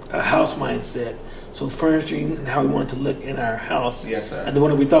a house mindset. So furnishing and how we wanted to look in our house. Yes, sir. And the one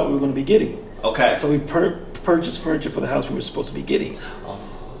that we thought we were going to be getting. Okay. So we purchased furniture for the house we were supposed to be getting. One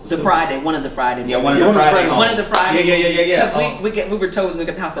of the Friday. Yeah, one of the Friday. One of the Friday. Yeah. Because we were told we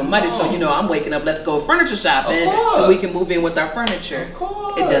got the house on Monday, so you know I'm waking up. Let's go furniture shopping so we can move in with our furniture. Of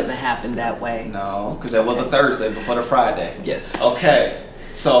course. It doesn't happen that way. No, because that was a Thursday before the Friday. Yes. Okay.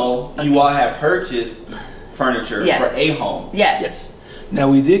 So you all have purchased furniture for a home. Yes. Now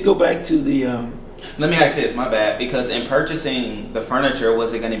we did go back to the. Let me ask this, my bad, because in purchasing the furniture,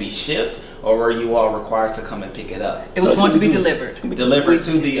 was it going to be shipped or were you all required to come and pick it up? It was going to be delivered. Delivered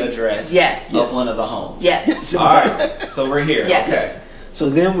to the address of one of the homes. Yes. All right, so we're here. Yes. Okay. So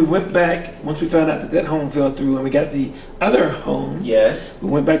then we went back, once we found out that home fell through and we got the other home. Yes. We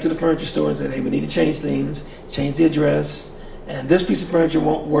went back to the furniture store and said, hey, we need to change things, change the address, and this piece of furniture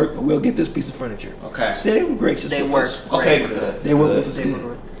won't work, but we'll get this piece of furniture. Okay. So they were gracious They with worked. us. Okay, good. They worked with us They good.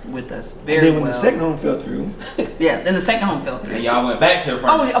 were with us And very then when well. the second home fell through, then the second home fell through. And y'all went back to the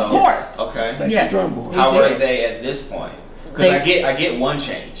furniture store. Of course. Okay. back to the drum board. How We were did. they at this point? Because I get one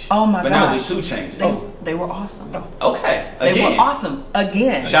change. Oh my But now gosh. we two changes. They were awesome. Okay. They Again. were awesome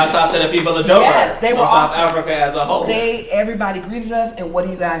again. Shouts out to the people of Joburg. Yes, they were or South awesome. Africa as a whole. Everybody greeted us, and what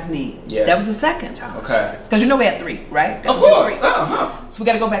do you guys need? Yes. That was the second time. Okay. Because you know we had 3, right? Of course. So we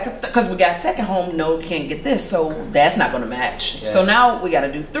got to go back up because we got second home. No, we can't get this, so that's not going to match. Yeah. So now we got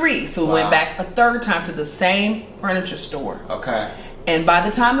to do 3. So we Wow. went back a third time to the same furniture store. Okay. And by the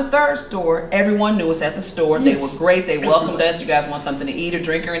time the third store, everyone knew us at the store. They were great. They welcomed us. You guys want something to eat or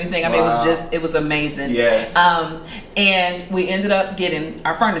drink or anything? I mean, it was amazing. Yes. And we ended up getting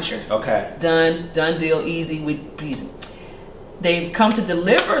our furniture. Okay. Done deal, easy. They come to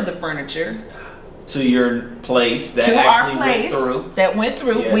deliver the furniture To your place that to our actually place went through. that went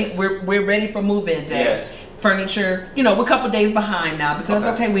through. Yes. We're ready for move-in day. Yes. Furniture, we're a couple days behind now because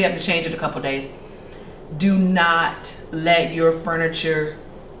we have to change it a couple days. Do not let your furniture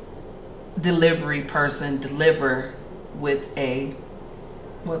delivery person deliver with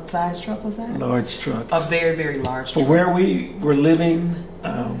what size truck was that? large truck. A very, very large For truck. where we were living,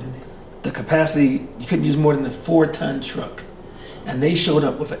 the capacity, you couldn't use more than a 4-ton truck. And they showed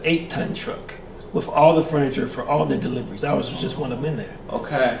up with an 8-ton truck with all the furniture for all their deliveries. Ours was just one of them in there.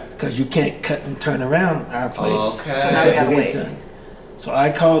 Okay. Because you can't cut and turn around our place. Okay. So now we gotta wait. So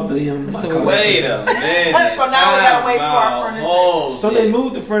I called the... Wait a minute. So now we gotta wait for our furniture. So they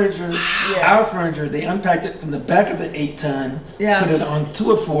moved the furniture, our furniture, they unpacked it from the back of the 8-ton, put it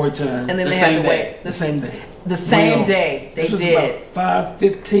onto a 4-ton. And then they had to wait. The same day. The same day they this was did. about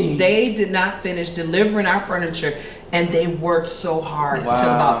 5:15. They did not finish delivering our furniture, and they worked so hard until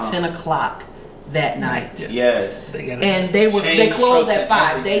about 10 o'clock that night. Yes. And they closed at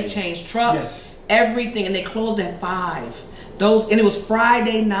 5. They changed trucks, Yes. everything, and they closed at 5. And it was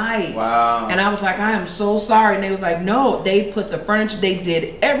Friday night. Wow. And I was like, I am so sorry. And they was like, no, they put the furniture, they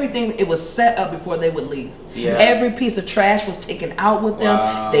did everything. It was set up before they would leave. Yeah. Every piece of trash was taken out with them.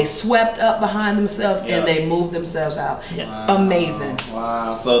 Wow. They swept up behind themselves and they moved themselves out. Amazing.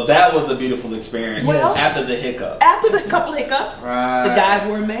 Wow. So that was a beautiful experience after the hiccup. After the couple hiccups, Right. the guys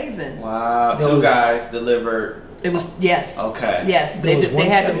were amazing. Wow. 2 guys delivered. It was Okay. Yes, they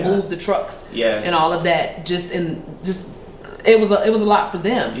had to move the trucks. Yes. And all of that. It was a lot for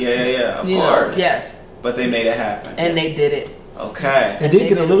them. Yeah. Of course. Yes. But they made it happen. And they did it. Okay. They did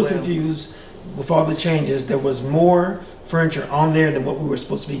get a little confused with all the changes. There was more furniture on there than what we were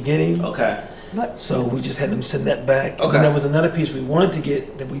supposed to be getting. Okay. So we just had them send that back. Okay. And there was another piece we wanted to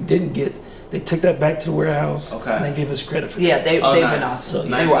get that we didn't get. They took that back to the warehouse. Okay. And they gave us credit for that. Yeah, they've been nice. awesome. So,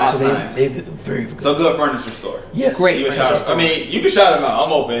 Nice, they were nice, awesome. nice. They did very good. So good furniture store. Yes. Great You can furniture shout, you can shout them out.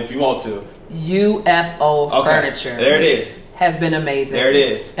 I'm open if you want to. UFO Furniture. There it is. Has been amazing. There it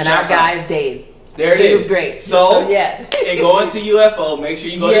is. And Shouts our guy out. is Dave. There it He is. was great. So, yes. and going to UFO, make sure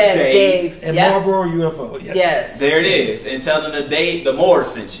you go to Dave. And Yep. Marlboro UFO. Yeah. Yes. There it is. And tell them the Moor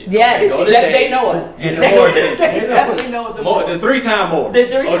sent you. Yes. Go to They Dave. know us. And the Moor sent They you. definitely know the The 3-time Moors. The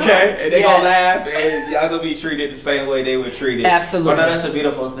 3 times. Okay? And they Yes. gonna laugh and y'all gonna be treated the same way they were treated. Absolutely. But no, that's a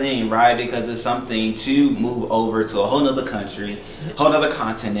beautiful thing, right? Because it's something to move over to a whole nother country, whole nother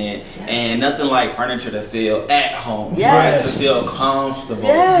continent, and nothing like furniture to feel at home. Yes. Right? To feel comfortable.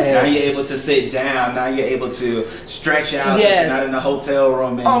 Yes. Now you're able to sit down down. Now you're able to stretch out. Yes. You're not in a hotel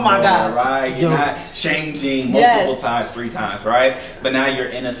room anymore. Oh my gosh. Right? You're not changing multiple times, 3 times, right? But now you're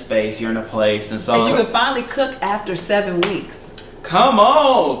in a space, you're in a place, and so. And you can finally cook after 7 weeks. Come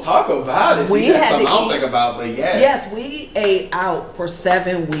on, talk about it. See, that's something I don't think about, but yes. Yes, we ate out for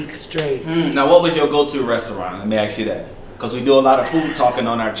 7 weeks straight. Now, what was your go-to restaurant? Let me ask you that. Because we do a lot of food talking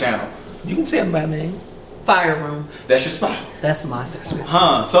on our channel. You can say it by name. Fire Room. That's your spot. That's my spot.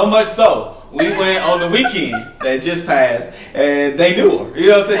 Huh, so much so. We went on the weekend that just passed, and they knew her. You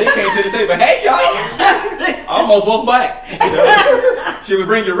know what I'm saying? They came to the table, hey, y'all. I almost woke back. You know? She would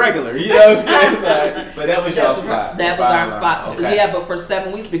bring you regular. You know what I'm saying? But that was your spot. That was our spot. Okay. Yeah, but for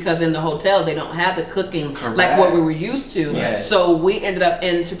 7 weeks, because in the hotel, they don't have the cooking like what we were used to. Yes. So we ended up,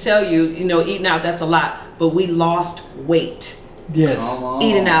 and to tell you, you know, eating out, that's a lot. But we lost weight. Yes.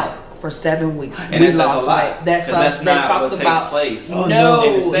 Eating out for 7 weeks. And that says a lot. That not talks what about takes place. Oh, no.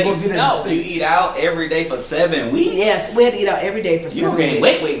 In the States, No. You eat out every day for 7 weeks. Yes, we had to eat out every day for 7 weeks.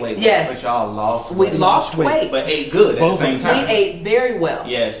 Wait. Yes. But y'all lost We weight. lost weight. But ate good at the same time. We ate very well.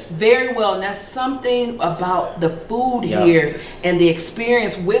 Yes. Very well. And that's something about the food here and the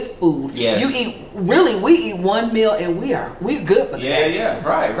experience with food. Yes. You eat, really, we eat one meal and we're good for the day. Yeah,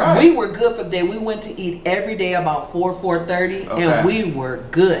 right. We were good for the day. We went to eat every day about 4:30 and we were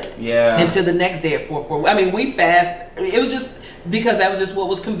good. Yeah. Until the next day at 4:4. I mean, we fast. It was just because that was just what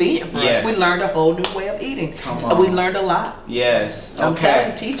was convenient for us. We learned a whole new way of eating. We learned a lot. Yes. I'm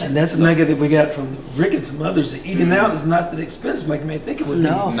telling you, teaching. And that's a nugget that we got from Rick and some others. That eating out is not that expensive like you may think it would be.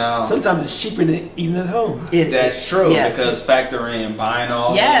 No. Sometimes it's cheaper than eating at home. That's true, because factor in buying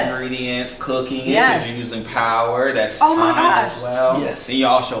all the ingredients, cooking it, because you're using power. That's time as well. Yes. And you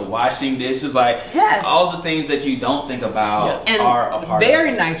also washing dishes, like all the things that you don't think about are a part very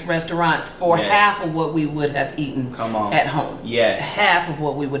of it. nice restaurants for half of what we would have eaten at home. Yes. Half of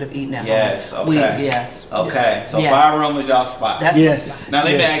what we would have eaten at home. Yes. Okay. Okay. So Fire Room was y'all spot. That's my spot. Now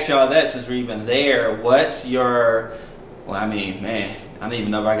let me ask y'all that, since we're even there. What's your? Well, I mean, man, I don't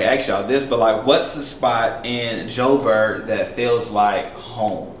even know if I can ask y'all this, but like, what's the spot in Joburg that feels like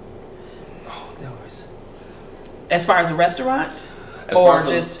home? Oh, that was. As far as a restaurant, as far as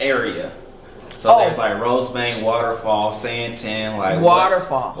this area. So there's like Rosebank, Waterfall, Sandton, like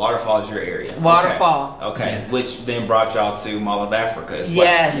Waterfall. Waterfall is your area. Waterfall. Okay. Yes. Which then brought y'all to Mall of Africa as well.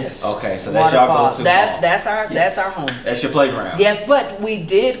 Yes. Okay, so that's y'all go-to. That's our home. That's your playground. Yes, but we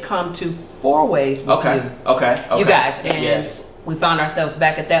did come to Four Ways with you. Okay. You guys, and we found ourselves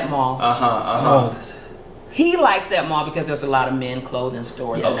back at that mall. He likes that mall because there's a lot of men clothing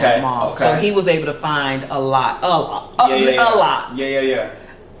stores in that mall. So he was able to find a lot. A lot. Yeah.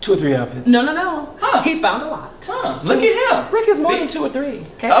 2 or 3 outfits. No. He found a lot. Look at him. Rick is more than 2 or 3.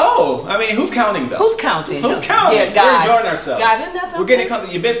 Okay? Oh, I mean, who's counting though? Who's counting? Who's counting? Yeah, guys. We're enjoying ourselves. Guys, isn't that something? We're getting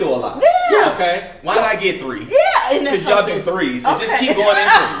comfortable. You've been through a lot. Yeah. Okay. Why not get 3? Yeah. Because y'all do 3s. So just keep going in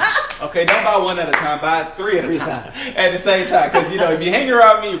 3s. Okay. Don't buy 1 at a time. Buy 3 at a time. At the same time. Because, you know, if you hang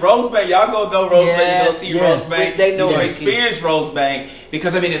around me, Rosebank, y'all go know Rosebank. You go see Rosebank. They know you experience Rosebank.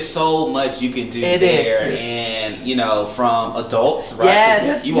 Because, I mean, there's so much you can do there. And, you know, from adults, right?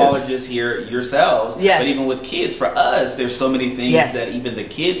 Yes. You all are just here yourselves. Yes. But even with kids, for us, there's so many things that even the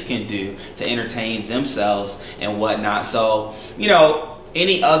kids can do to entertain themselves and whatnot. So, you know,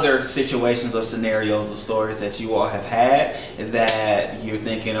 any other situations or scenarios or stories that you all have had that you're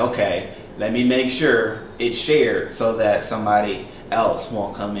thinking, okay, let me make sure it's shared so that somebody else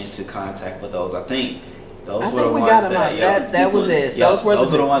won't come into contact with those. I think those were the ones that was it. Those were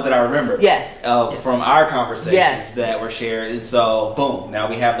the ones that I remember. Yes. From our conversations that were shared. And so, boom, now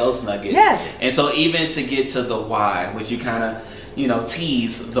we have those nuggets. Yes. And so even to get to the why, which you kind of, you know,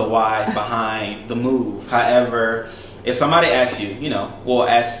 tease the why behind the move. However, if somebody asks you, you know,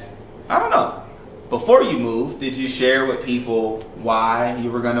 I don't know, before you moved, did you share with people why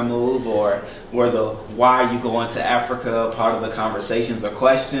you were going to move, or were the why you going to Africa part of the conversations or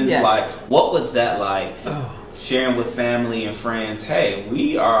questions? Yes. Like, what was that like? Sharing with family and friends, hey,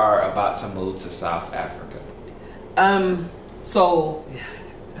 we are about to move to South Africa.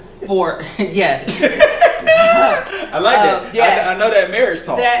 I like that. Yes. I know that marriage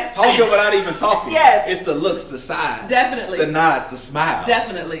talk. Talking without even talking. Yes. It's the looks, the size. Definitely. The nods, the smiles.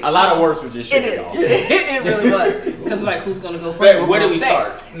 Definitely. A lot of words were just shared. It is. It really was. Because like, who's going to go first? Where do we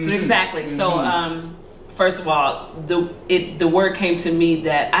start? So exactly. So first of all, the word came to me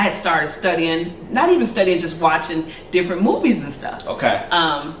that I had started studying, not even studying, just watching different movies and stuff. Okay.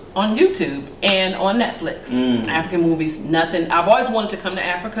 On YouTube and on Netflix. African movies, nothing. I've always wanted to come to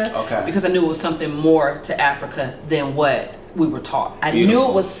Africa because I knew it was something more to Africa than what we were taught. I knew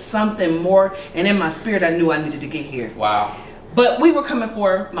it was something more, and in my spirit I knew I needed to get here. Wow. But we were coming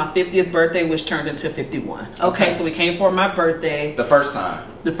for my 50th birthday, which turned into 51. Okay, so we came for my birthday. The first time.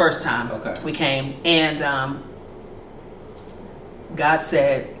 The first time. Okay. We came, and God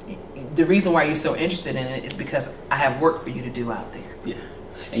said, the reason why you're so interested in it is because I have work for you to do out there. Yeah.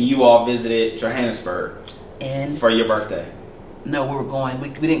 And you all visited Johannesburg And for your birthday. no, we were going. We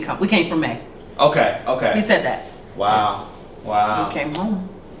didn't come. We came from May. Okay. Okay. He said that. Wow. Wow. We came home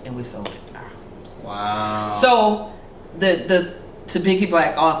and we sold our homes. Wow. So the to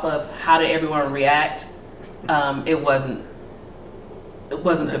piggyback off of how did everyone react, it wasn't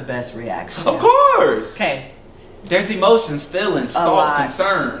the best reaction. Of course. Okay. There's emotions, feelings, thoughts, lot.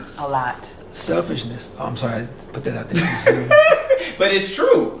 concerns. A lot. Selfishness. Oh, I'm sorry, I put that out there too soon. But it's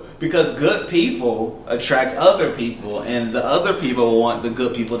true, because good people attract other people, and the other people want the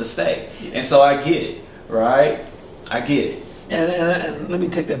good people to stay. And so I get it, right? I get it. And let me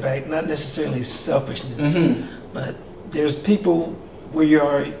take that back. Not necessarily selfishness, Mhm. but there's people where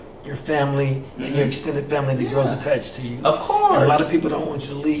your family and your extended family that grows attached to you. Of course. And a lot of people don't want you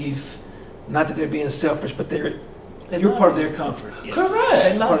to leave. Not that they're being selfish, but They you're love part of you. their comfort. Yes. Correct.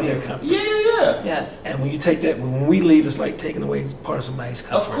 They love Part of you. their comfort. Yeah. Yes. And when you take that, when we leave, it's like taking away part of somebody's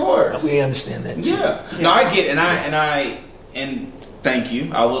comfort. Of course. We understand that too. Yeah. No, I get it. And thank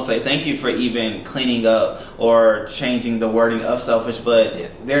you. I will say thank you for even cleaning up or changing the wording of selfish, but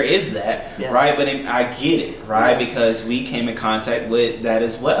there is that, Yes. right? But I get it, right? Yes. Because we came in contact with that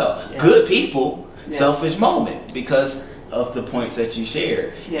as well. Yes. Good people, Yes. selfish moment, because of the points that you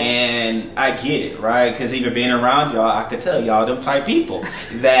shared. Yes. And I get it, right? Because even being around y'all, I could tell y'all them type people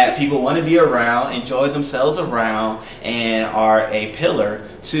that people want to be around, enjoy themselves around, and are a pillar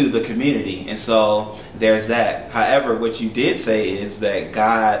to the community. And so there's that. However, what you did say is that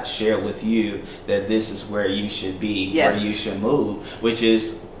God shared with you that this is where you should be, Yes. where you should move, which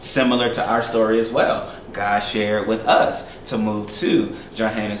is similar to our story as well. God shared with us to move to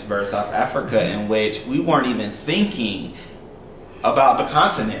Johannesburg, South Africa, in which we weren't even thinking about the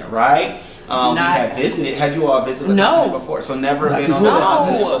continent, right? We had visited. Had you all visited the continent before? So never Not been on the before.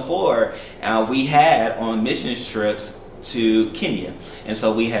 continent before. We had on mission trips to Kenya, and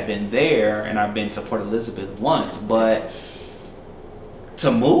so we had been there, and I've been to Port Elizabeth once, but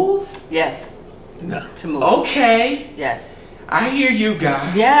to move? Yes. No. To move. Okay. Yes. I hear you,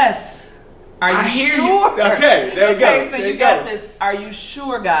 God. Yes. Are you I hear sure? you. Okay, there we go. Okay, so There you you got go. this. Are you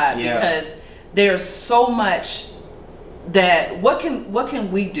sure, God? Yeah. Because there's so much that what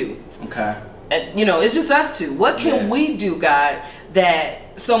can we do? Okay. You know, it's just us two. What can Yes. we do, God,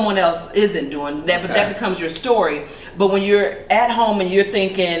 that someone else isn't doing? But Okay. that becomes your story. But when you're at home and you're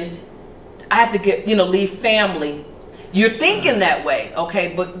thinking, I have to leave family. You're thinking that way,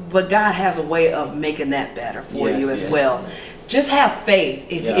 okay? But God has a way of making that better for Yes, you as yes. well. Just have faith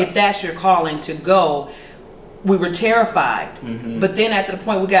if that's your calling to go. We were terrified, but then at the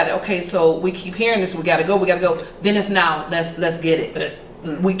point we got it. Okay, so we keep hearing this. We got to go. Then it's now. Let's get it.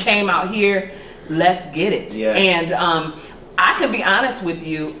 We came out here. Let's get it. Yes. And I can be honest with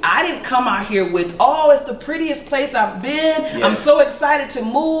you. I didn't come out here with, oh, it's the prettiest place I've been. Yes. I'm so excited to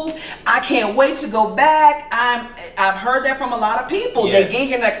move. I can't wait to go back. I've heard that from a lot of people. Yes. They get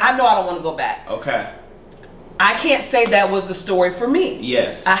here and like, I know I don't want to go back. Okay. I can't say that was the story for me.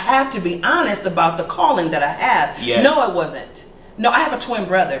 Yes. I have to be honest about the calling that I have. Yes. No, it wasn't. No, I have a twin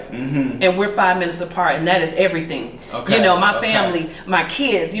brother, Mm-hmm. and we're 5 minutes apart, and that is everything. Okay, You know, my okay. family, my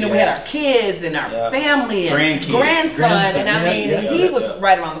kids. You know, we had Yes. our kids and our family and Grandkids. grandson, and I mean, he was yeah.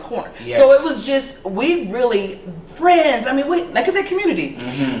 right around the corner. Yes. So it was just, we really friends. I mean, we, like I said, community,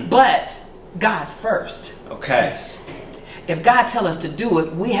 Mm-hmm. but God's first. Okay. If God tell us to do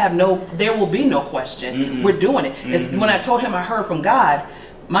it, there will be no question. Mm-mm. We're doing it. It's when I told him I heard from God,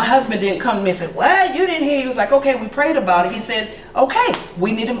 my husband didn't come to me and say, "What? You didn't hear?" He was like, "Okay, we prayed about it." He said, "Okay,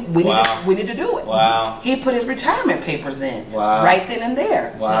 we need to do it." Wow. He put his retirement papers in Wow. right then and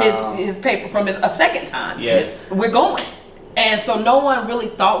there. Wow. His paper from a second time. Yes. We're going. And so no one really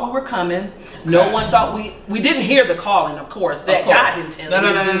thought we were coming. No Okay. one thought we didn't hear the calling, of course. That Of course. God didn't tell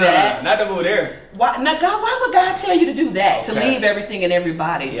you to do No. that. Not to move there. Why would God tell you to do that? To Okay. leave everything and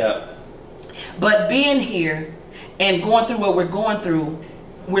everybody? Yep. But being here and going through what we're going through,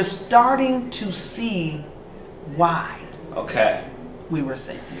 we're starting to see why Okay. we were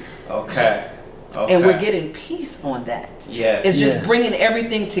sent here. Okay. Okay. And we're getting peace on that. Yes. It's just Yes. bringing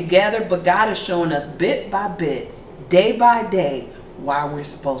everything together, but God is showing us bit by bit, day by day, why we're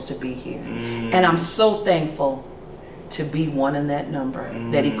supposed to be here. And I'm so thankful to be one in that number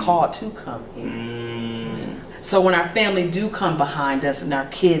that he called to come here. So when our family do come behind us and our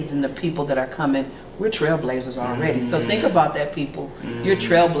kids and the people that are coming, we're trailblazers already. So think about that, people. You're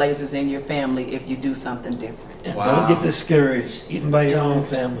trailblazers in your family if you do something different. And Wow. don't get discouraged, even by your own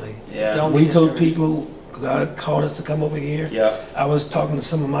family. Yeah. Don't We be told discouraged. people God called us to come over here. Yep. I was talking to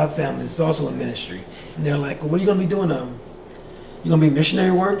some of my family that's also in ministry, and they're like, well, "What are you going to be doing? You going to be missionary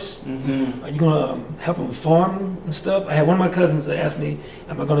works? Mm-hmm. Are you going to help them farm and stuff?" I had one of my cousins that asked me,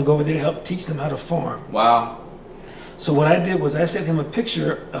 "Am I going to go over there to help teach them how to farm?" Wow. So what I did was I sent him a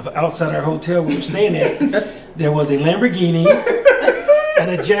picture of outside our hotel we were staying at. There was a Lamborghini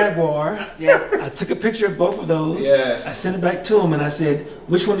and a Jaguar. Yes. I took a picture of both of those. Yes. I sent it back to him and I said,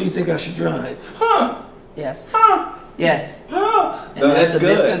 "Which one do you think I should drive?" Huh. Yes. Huh. Yes. Huh. And No, that's the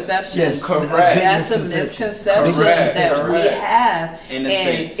good. misconception. Yes, Correct. That's a misconception Correct. that we Correct. have. In the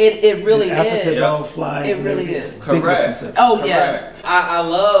and States. it really Africa is. all flies. It and really everything. is. It's a big Correct. misconception. Oh, yes. Correct. I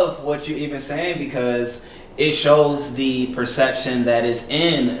love what you're even saying because it shows the perception that is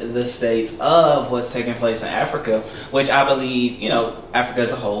in the States of what's taking place in Africa, which I believe, you know, Africa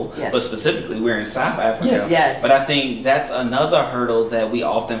as a whole, Yes. but specifically we're in South Africa. Yes. Yes. But I think that's another hurdle that we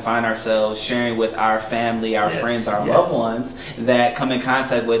often find ourselves sharing with our family, our Yes. friends, our Yes. loved ones that come in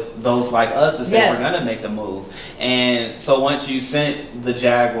contact with those like us to say Yes. we're going to make the move. And so once you sent the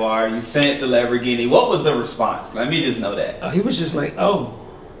Jaguar, you sent the Lamborghini, what was the response? Let me just know that. He was just like, "Oh,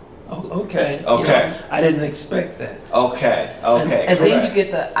 okay." Okay. You know, I didn't expect that. Okay, okay. And then you correct.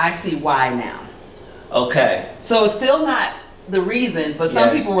 get the I see why now. Okay. So it's still not the reason, but some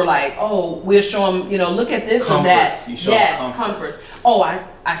Yes. people were like, "Oh, we'll show them, you know, look at this Comforts. or that." You show Yes, comforts. comforts. Oh,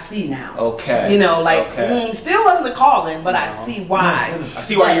 I see now. Okay. You know, like Okay. still wasn't the calling, but I No. see why. No. I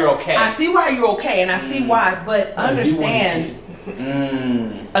see why But you're okay. I see why you're okay, and I see why. But No, he wanted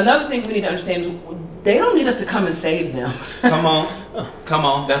understand, another thing we need to understand is they don't need us to come and save them. Come on. Come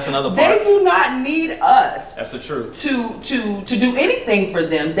on. That's another They part. do not need us That's the truth. to do anything for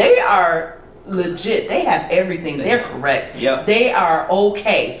them. They are legit. They have everything. They're correct. Yep. They are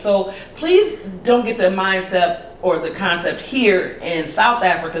okay. So please don't get the mindset or the concept here in South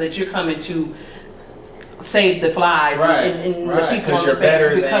Africa that you're coming to save the flies Right, and right. the people 'Cause on you're the face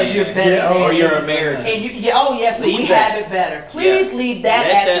better because than- you're better Yeah, than. Or you're American. And so Leave we that. have it better. Please Yeah. leave that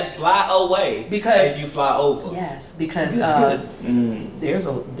Let at that fly away because- as you fly over. yes, because It's good.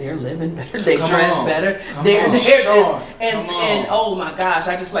 they're living better. They Come dress on. better. Come They're on. just Sure. and Come on. and oh my gosh,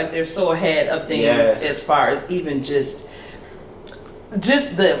 I just like they're so ahead of things Yes. as far as even just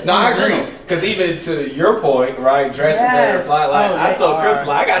the No, I agree. fundamentals. Because even to your point, right, dressing better, Yes. fly like Oh, I they told are. Chrystle,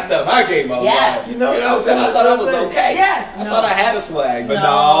 I got stuff I gave my Yes. life. You know what I'm saying? I thought I was okay. Yes, I no. thought I had a swag, but No.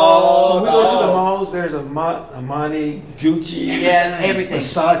 no. When we go to the malls, there's a Armani, Gucci, Yes, everything.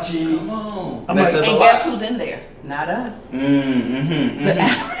 Versace. Come on. I'm That like- says a And lot. guess who's in there? Not us. Mm-hmm. The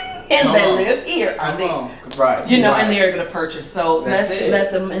Africans Come that on. live here are Come they? on. Right. You know, right. and they're able to purchase. So That's let's it.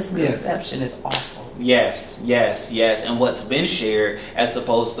 let the misconception is awful. Yes, yes, yes. And what's been shared as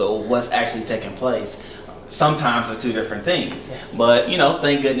opposed to what's actually taking place sometimes are two different things. Yes. But, you know,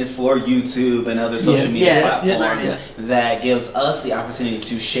 thank goodness for YouTube and other social media Yes. platforms Yeah. that gives us the opportunity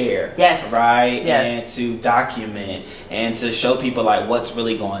to share. Yes. Right? Yes. And to document and to show people like what's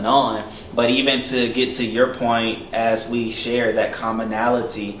really going on. But even to get to your point as we share that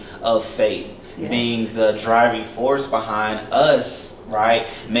commonality of faith. Yes. Being the driving force behind us, right,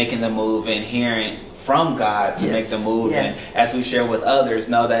 making the move and hearing from God to Yes. make the move. Yes. And as we share with others,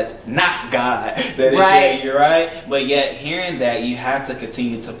 no, that's not God that is Right. sharing you, right? But yet hearing that, you have to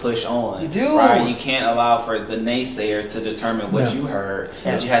continue to push on. You do. Right? You can't allow for the naysayers to determine what No. you heard.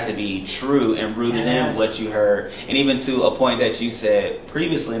 Yes. But you have to be true and rooted Yes. in what you heard. And even to a point that you said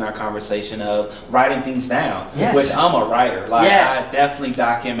previously in our conversation of writing things down. Yes. Which I'm a writer. Like Yes. I definitely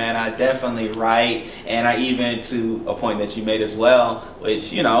document, I definitely write, and I even to a point that you made as well,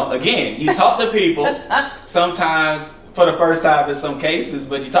 which, you know, again, you talk to people sometimes for the first time in some cases,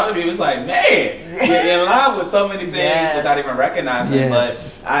 but you talk to people, it's like, man, you're in line with so many things Yes. without even recognizing.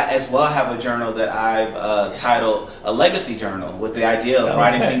 Yes. But I as well have a journal that I've titled a legacy journal with the idea of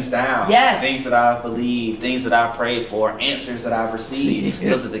writing Okay. things down. Yes. Things that I believe, things that I prayed for, answers that I've received, See.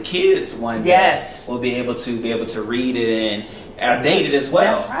 so that the kids one day Yes. will be able to read it and outdate it as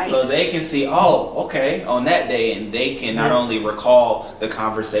well. That's right. So they can see, oh, okay, on that day, and they can not Yes. only recall the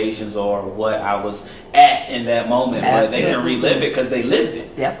conversations or what I was at in that moment, but they can Absolutely. relive it because they lived it.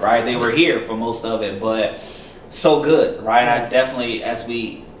 Yep. Right? They were here for most of it, but so good, right? I Yes. definitely, as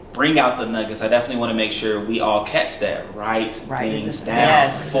we bring out the nuggets, I definitely want to make sure we all catch that. Write Write it things down. down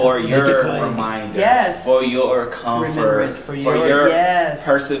Yes. for Make your it plain. reminder, Yes. for your comfort, Remembrance, for your- yes.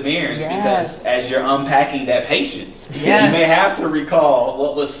 perseverance. Yes. Because as you're unpacking that patience, Yes. you may have to recall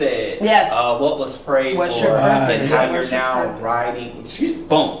what was said, Yes. what was prayed What's for, your purpose? and how you're What's your now purpose? writing,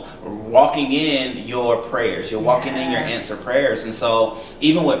 boom, walking in your prayers. You're walking in your Yes. answered prayers. And so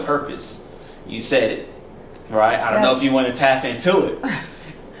even with purpose, you said it. right? I don't know if you want to tap into it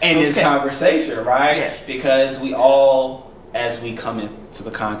in this conversation, right? Yes. Because we all, as we come into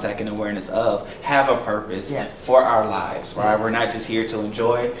the contact and awareness of, have a purpose for our lives, right? We're not just here to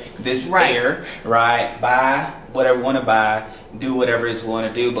enjoy this air, right? Buy whatever we want to buy, do whatever it is we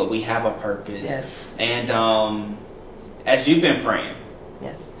want to do, but we have a purpose. Yes. And as you've been praying,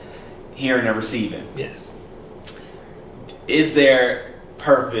 hearing and receiving, is there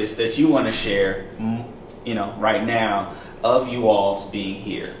purpose that you want to share, you know, right now, of you all's being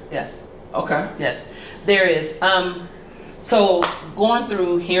here? Yes. Okay. Yes, there is. So going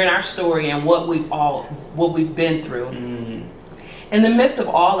through, hearing our story and what we've been through, in the midst of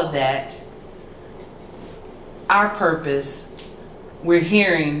all of that, our purpose, we're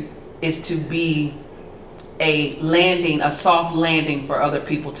hearing, is to be a landing, a soft landing for other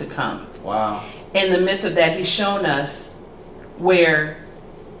people to come. Wow. In the midst of that, he's shown us where,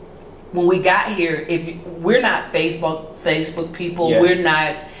 when we got here, if we're not Facebook people, we're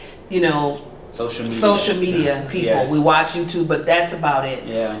not, you know, social media people. We watch YouTube, but that's about it.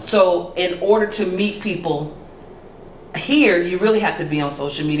 Yeah. So in order to meet people here, you really have to be on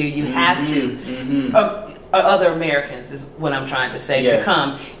social media. You have to. Other Americans is what I'm trying to say, to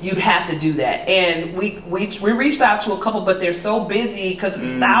come. You'd have to do that. And we reached out to a couple, but they're so busy because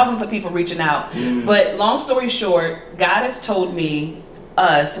there's thousands of people reaching out. But long story short, God has told me,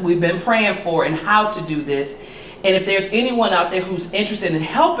 we've been praying for and how to do this. And if there's anyone out there who's interested in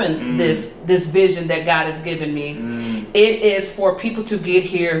helping this vision that God has given me, it is for people to get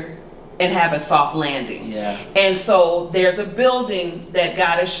here and have a soft landing. Yeah. And so there's a building that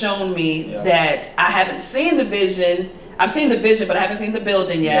God has shown me that I haven't seen the vision. I've seen the vision, but I haven't seen the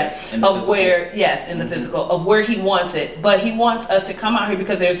building yet of where, in the physical, of where he wants it. But he wants us to come out here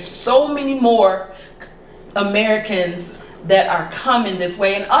because there's so many more Americans that are coming this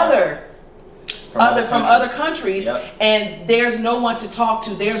way, and from other countries, and there's no one to talk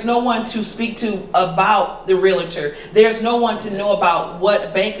to. There's no one to speak to about the realtor. There's no one to know about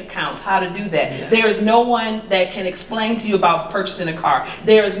what bank accounts, how to do that. There is no one that can explain to you about purchasing a car.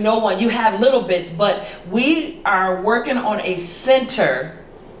 There is no one. You have little bits, but we are working on a center.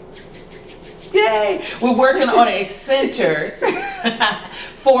 Yay! We're working on a center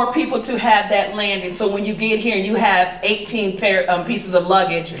for people to have that landing. So when you get here and you have 18 pieces of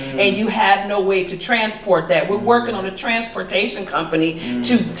luggage and you have no way to transport that, we're working on a transportation company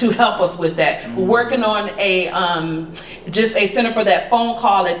to help us with that. We're working on a just a center for that phone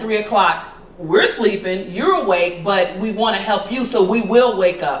call at 3 o'clock. We're sleeping, you're awake, but we want to help you, so we will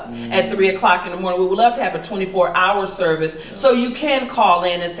wake up at 3 o'clock in the morning. We would love to have a 24-hour service, so you can call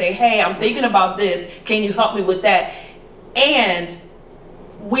in and say, hey, I'm thinking about this, can you help me with that? And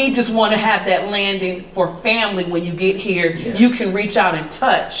we just want to have that landing for family. When you get here, you can reach out and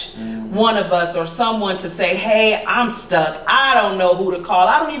touch one of us or someone to say, hey, I'm stuck. I don't know who to call.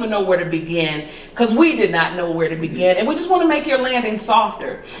 I don't even know where to begin, because we did not know where to begin. And we just want to make your landing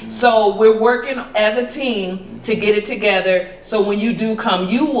softer. So we're working as a team to get it together. So when you do come,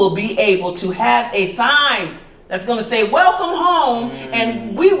 you will be able to have a sign that's going to say, welcome home.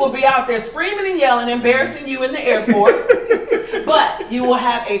 And we will be out there screaming and yelling, embarrassing you in the airport. But you will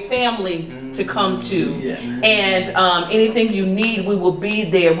have a family to come to. And anything you need, we will be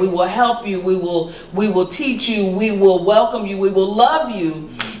there. We will help you. We will teach you. We will welcome you. We will love you.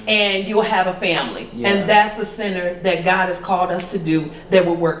 And you'll have a family. And that's the center that God has called us to do, that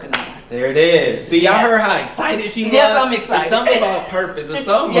we're working on. There it is. See, y'all heard how excited she was? Yes, I'm excited. It's something about purpose. It's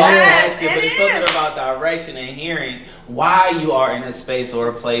something about direction, but it's something about direction and hearing why you are in a space or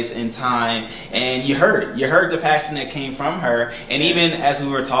a place in time. And you heard it. You heard the passion that came from her. And even as we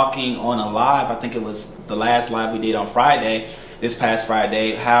were talking on a live, I think it was the last live we did on Friday, this past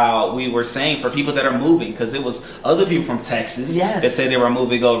Friday, how we were saying for people that are moving, because it was other people from Texas that said they were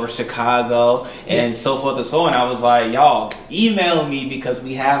moving over Chicago and so forth and so on. I was like, y'all, email me because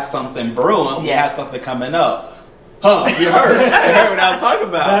we have something brewing. We have something coming up. Huh, you heard. You heard what I was talking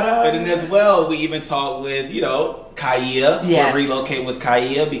about. But then as well, we even talked with, you know, Kaya. We'll relocate with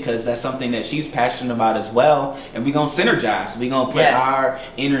Kaya because that's something that she's passionate about as well. And we're going to synergize. We're going to put our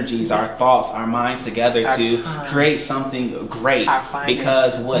energies, our thoughts, our minds together to create something great.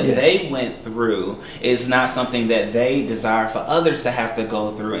 Because what they went through is not something that they desire for others to have to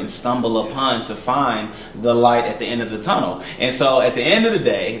go through and stumble upon to find the light at the end of the tunnel. And so at the end of the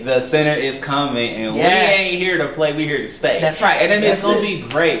day, the center is coming, and we ain't here to play, we're here to stay. That's right. And then it's going to be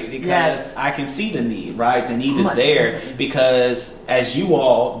great because I can see the need, right? The need is there because as you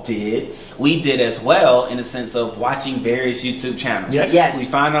all did, we did as well, in the sense of watching various YouTube channels. Yes. We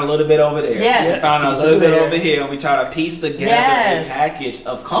found out a little bit over there. Yes. We found out a little bit over here, and we try to piece together a package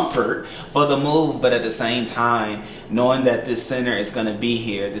of comfort for the move, but at the same time, knowing that this center is going to be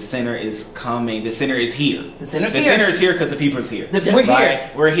here, the center is coming, the center is here. The center is here because the people is here. We're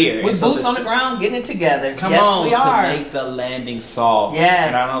here. We're here. With boots on the ground, getting it together. Come on, to make the landing soft. Yes.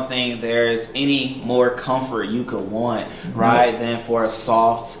 And I don't think there's any more comfort you could want, right, than for a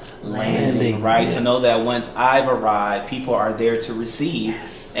soft landing, right? To know that once I've arrived, people are there to receive,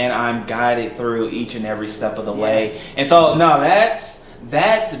 and I'm guided through each and every step of the way. And so, no, that's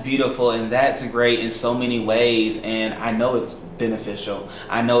beautiful, and that's great in so many ways, and I know it's beneficial.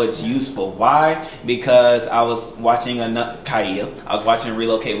 I know it's useful. Why? Because I was watching Kaya. I was watching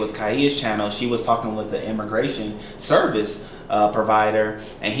Relocate with Kaya's channel. She was talking with the immigration service provider,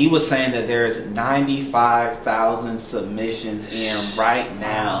 and he was saying that there's 95,000 submissions in right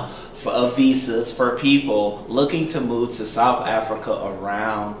now of visas for people looking to move to South Africa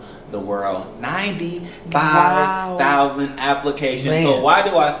around the world. 95,000 applications. Man. So why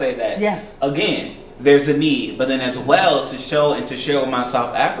do I say that? Yes. Again, there's a need, but then as well to show and to share with my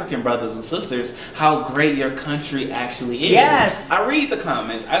South African brothers and sisters how great your country actually is. Yes. I read the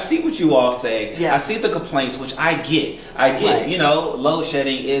comments. I see what you all say. Yes. I see the complaints, which I get. Right. You know, load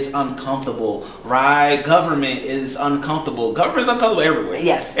shedding is uncomfortable, right? Government is uncomfortable. Government is uncomfortable everywhere.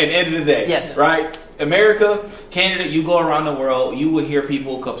 Yes. At the end of the day. Yes. Right? America, Canada, you go around the world, you will hear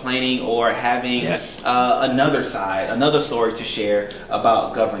people complaining or having another story to share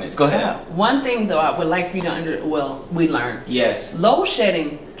about governance. Go ahead. One thing though I would like for you to we learned. Yes. Load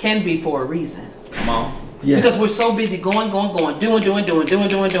shedding can be for a reason. Come on. Yes. Because we're so busy doing.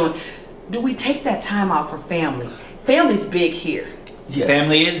 Do we take that time out for family? Family's big here. Yes.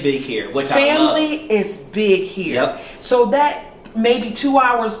 Family is big here, which family I love. is big here. Yep. So that maybe 2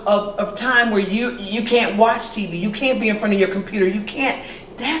 hours of time where you can't watch TV, you can't be in front of your computer,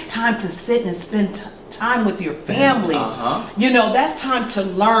 that's time to sit and spend time with your family. You know, that's time to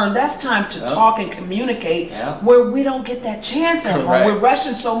learn, that's time to talk and communicate, where we don't get that chance at home. We're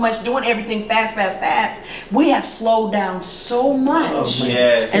rushing so much, doing everything fast. We have slowed down so much.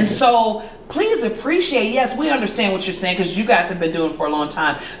 Yes. And so please appreciate, yes, we understand what you're saying because you guys have been doing it for a long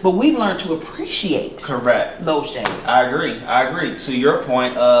time, but we've learned to appreciate load shedding. I agree. To your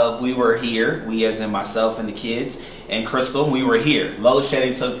point of we were here, we as in myself and the kids, and Chrystle, we were here. Load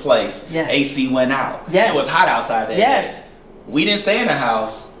shedding took place. Yes. AC went out. Yes. It was hot outside that day. We didn't stay in the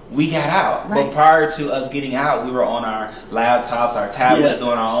house. We got out. Right. But prior to us getting out, we were on our laptops, our tablets,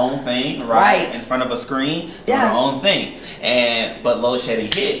 doing our own thing, right? In front of a screen, doing our own thing. But load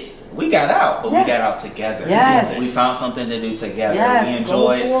shedding hit. We got out, but we got out together. Yes. We found something to do together. Yes. We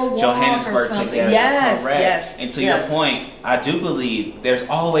enjoyed Johannesburg together. Yes. Correct. Yes. And to your point, I do believe there's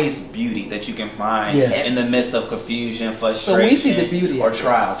always beauty that you can find in the midst of confusion, frustration, so we see the beauty or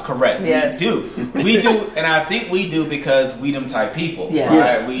trials. Correct. Yes. We do, and I think we do because we them type people. Yes.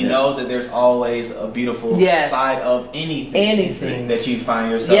 Right. We know that there's always a beautiful side of anything that you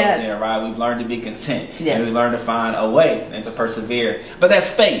find yourselves in. Right. We've learned to be content, and we learned to find a way and to persevere. But that's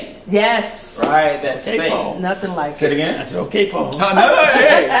faith. Yes. Right, that's faith. Paul. Nothing like Say it again? I said, okay, Paul. No,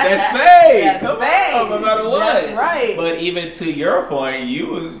 hey, that's faith. That's Come faith. on, no matter what. That's right. But even to your point, you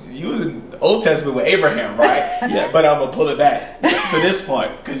was in the Old Testament with Abraham, right? But I'm gonna pull it back to this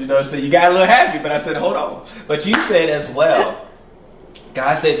point because so you got a little happy, but I said, hold on. But you said as well,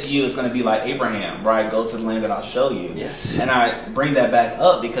 God said to you, it's going to be like Abraham, right? Go to the land that I'll show you. Yes. And I bring that back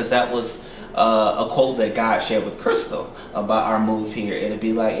up because that was a quote that God shared with Chrystle about our move here. It'd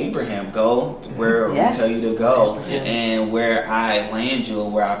be like Abraham, go where we tell you to go, and where I land you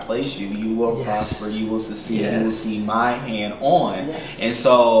or where I place you, you will prosper, you will succeed, you will see my hand on. And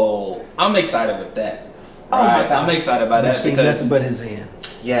so I'm excited with that. Right? I'm excited about that because nothing but his hand.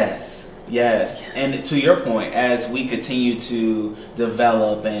 Yes, and to your point, as we continue to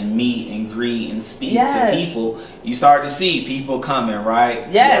develop and meet and greet and speak to people, you start to see people coming, right?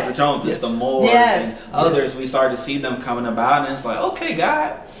 Yes. The Joneses, the Moors, and others. We start to see them coming about, and it's like, okay,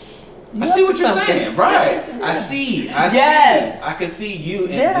 God, I see what you're saying, right? I see. I can see you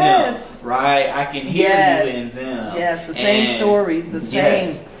in them, right? I can hear you in them. Yes, the same stories, the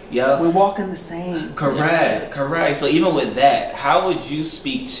same. We're walking the same. Correct. So even with that, how would you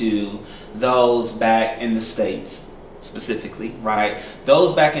speak to those back in the States specifically, right?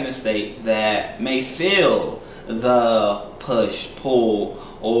 Those back in the States that may feel the push, pull,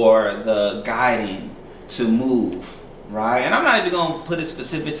 or the guiding to move right? And I'm not even going to put it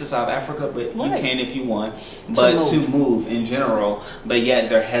specific to South Africa, but you Right. can if you want. But to move in general, but yet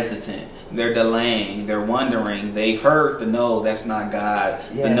they're hesitant. They're delaying. They're wondering. They've heard the no, that's not God.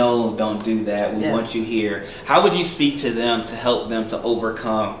 Yes. The no, don't do that. We Yes. want you here. How would you speak to them to help them to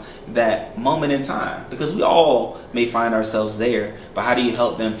overcome that moment in time? Because we all may find ourselves there, but how do you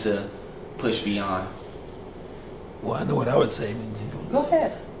help them to push beyond? Well, I know what I would say. Go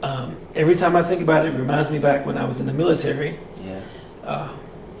ahead. Every time I think about it, it reminds me back when I was in the military. Yeah.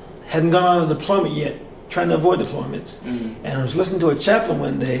 Hadn't gone on a deployment yet, trying to avoid deployments. And I was listening to a chaplain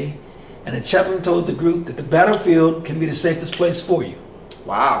one day, and the chaplain told the group that the battlefield can be the safest place for you.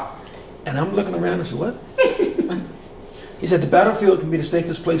 Wow. And I'm looking around and said, what? He said the battlefield can be the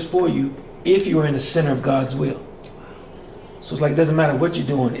safest place for you if you are in the center of God's will. So it's like, it doesn't matter what you're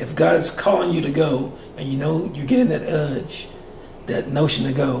doing. If God is calling you to go, and you know you're getting that urge, that notion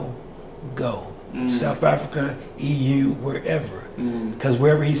to go, go. South Africa, EU, wherever. Because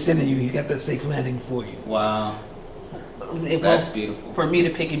wherever he's sending you, he's got that safe landing for you. Wow. That's beautiful. For me to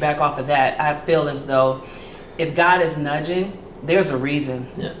piggyback off of that, I feel as though if God is nudging, there's a reason.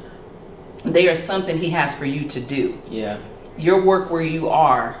 Yeah. There's something he has for you to do. Yeah. Your work where you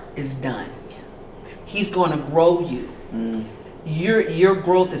are is done. He's going to grow you. Your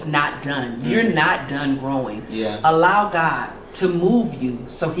growth is not done. You're not done growing. Yeah. Allow God to move you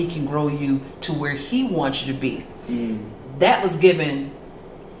so he can grow you to where he wants you to be. That was given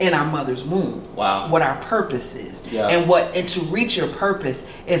in our mother's womb. Wow. What our purpose is. Yeah. And to reach your purpose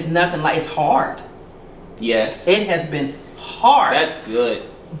is nothing like, it's hard. Yes. It has been hard. That's good.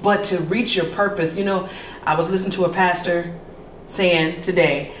 But to reach your purpose, you know, I was listening to a pastor saying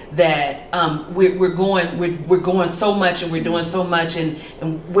today that we're going so much and we're doing so much and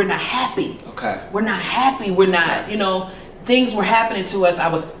we're not happy. Okay. We're not happy. We're not, you know, things were happening to us. I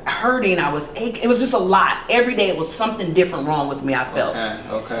was hurting. I was aching. It was just a lot. Every day it was something different wrong with me, I felt.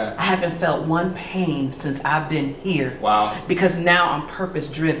 Okay. I haven't felt one pain since I've been here. Wow. Because now I'm purpose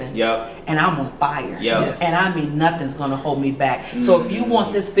driven. Yep. And I'm on fire. Yep. Yes. And I mean, nothing's going to hold me back. So if you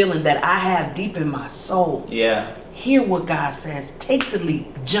want this feeling that I have deep in my soul, Yeah. hear what God says. Take the leap,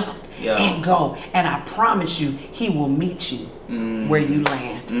 jump, Yeah. and go. And I promise you, he will meet you where you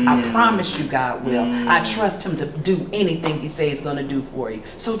land. I promise you, God will. I trust him to do anything he says he's going to do for you.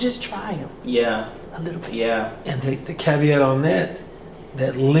 So just try him Yeah. a little bit. Yeah. And the caveat on that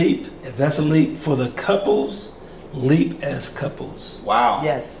leap, if that's a leap for the couples, leap as couples. Wow.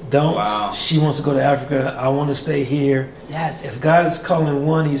 Yes. Don't, Wow. she wants to go to Africa, I want to stay here. Yes. If God is calling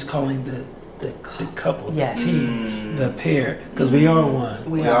one, he's calling the couple, Yes. the team, the pair, because we are one.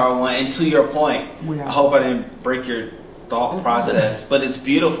 We are one. And to your point, We are. I hope I didn't break your thought process, but it's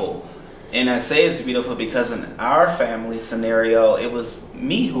beautiful. And I say it's beautiful because in our family scenario, it was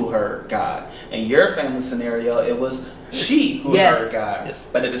me who heard God. In your family scenario, it was she who Yes. heard God. Yes.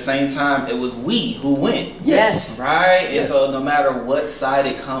 But at the same time, it was we who went. Yes. Right? Yes. And so no matter what side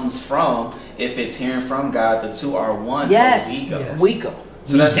it comes from, if it's hearing from God, the two are one. Yes. So we go. Yes. We go.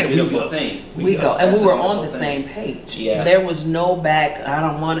 So that's a Yeah, we beautiful go. thing. We go. And That's we a were on beautiful the thing. same page. Yeah. There was no back. I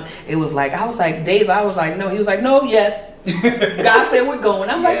don't want to. It was like, I was like, days I was like, no. He was like, no, yes. God said we're going.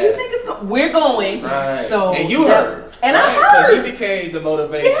 I'm like, Yeah. you think we're going. Right. So and you heard. And right? I heard. So you became the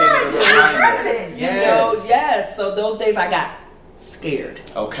motivation. Yes, and the and I reminder. heard it. Yes. You know, yes. So those days I got scared.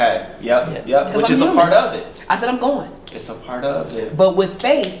 Okay. Yep. Yeah. Yep. Which I'm is a human. part of it. I said, I'm going. It's a part of it. But with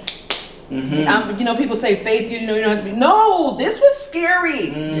faith, you know, people say faith, you know, you don't have to be. No, this was scary.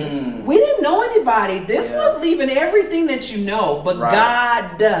 We didn't know anybody. This Yeah. was leaving everything that you know. But Right.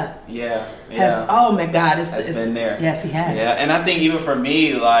 God Yeah. has, oh my God, has been there. Yes, he has. Yeah. And I think even for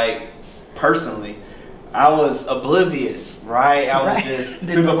me, like personally, I was oblivious. Right. I was Right. just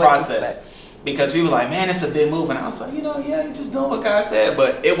Didn't through know the what to process. expect. Because people were like, man, it's a big move. And I was like, you know, yeah, you're just doing what God said.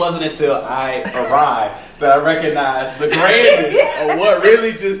 But it wasn't until I arrived that I recognized the grandness of what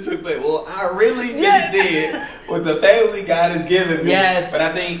really just took place. Well, I really just Yes. did with the family God has given me. Yes. But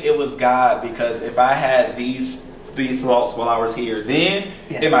I think it was God, because if I had these thoughts while I was here, then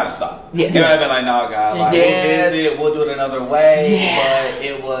Yes. it might have stopped. Yes. It might have been like, no, God, like, Yes. we'll visit, we'll do it another way.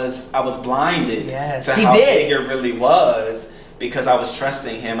 Yes. But I was blinded Yes. to He how did. big it really was. Because I was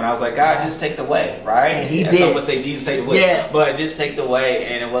trusting him, and I was like, God, Yeah. just take the way, right? And he and did. some would say, Jesus, take the way. Yes. But just take the way,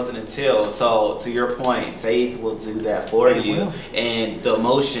 and it wasn't until. So, to your point, faith will do that for It you. will. And the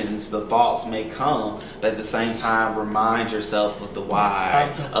emotions, the thoughts may come, but at the same time, remind yourself of the why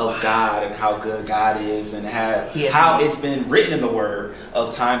of God and how good God is, and He is how good. it's been written in the Word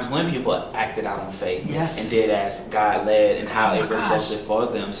of times when people acted out on faith Yes. and did as God led, and how Oh it my gosh. resulted for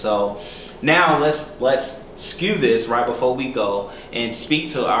them. So, now let's skew this right before we go and speak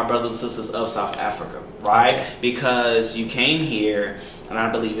to our brothers and sisters of South Africa, right? Okay. Because you came here, and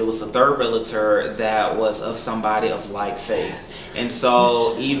I believe it was the third realtor that was of somebody of like faith. Yes. And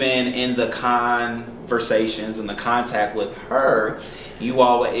so even in the conversations and the contact with her, you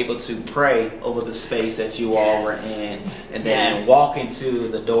all were able to pray over the space that you all were in, and then walk into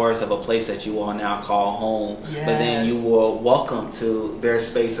the doors of a place that you all now call home. But then you were welcome to their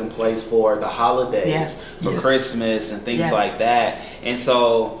space and place for the holidays, for Christmas and things like that. And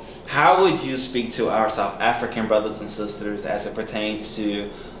so how would you speak to our South African brothers and sisters as it pertains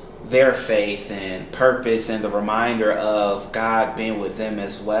to their faith and purpose and the reminder of God being with them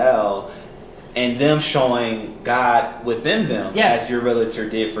as well, and them showing God within them, as your realtor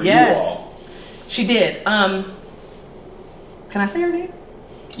did for you all? She did. Can I say her name?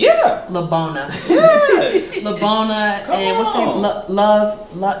 Yeah. Labona. Yes. Labona. And what's her name?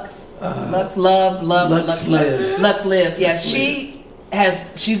 Lux Live. Yes,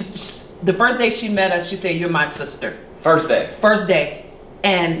 she's the first day she met us, she said, "You're my sister." First day.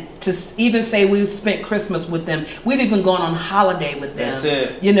 And to even say we spent Christmas with them, we've even gone on holiday with them. That's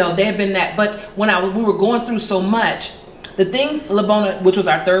it. You know, they've been that. But when we were going through so much, the thing, Labona, which was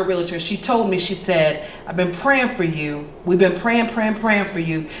our third realtor, she told me, she said, "I've been praying for you. We've been praying for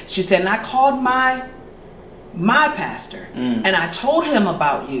you." She said, and I called my pastor and I told him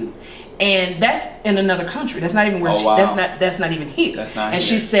about you. And that's in another country. That's not even where that's not even here. And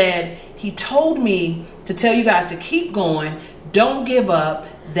she said, he told me to tell you guys to keep going, don't give up,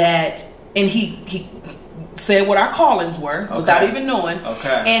 that, and he said what our callings were without even knowing.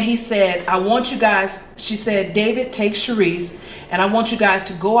 And he said, I want you guys, she said, David, take Sharice, and I want you guys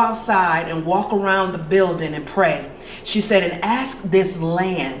to go outside and walk around the building and pray. She said, and ask this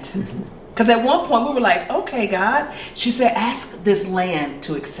land. Because at one point we were like, okay, God. She said, ask this land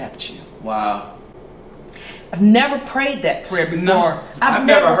to accept you. Wow. I've never prayed that prayer before. No, I've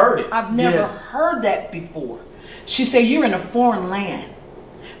never heard it. I've never heard that before. She said, you're in a foreign land,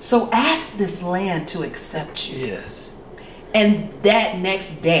 so ask this land to accept you. Yes. And that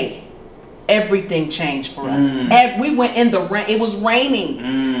next day, everything changed for us. We went in the rain. It was raining.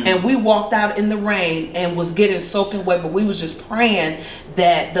 And we walked out in the rain and was getting soaking wet, but we was just praying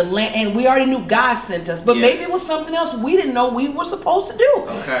that the land, and we already knew God sent us, but maybe it was something else we didn't know we were supposed to do.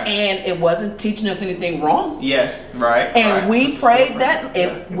 And it wasn't teaching us anything wrong. And we prayed that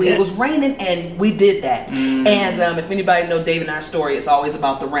it was raining, and we did that. And if anybody know David and our story, it's always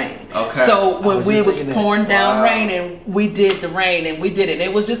about the rain. So when we was pouring down rain, and we did the rain, and we did it,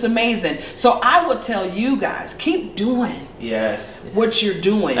 it was just amazing. So I would tell you guys, keep doing what you're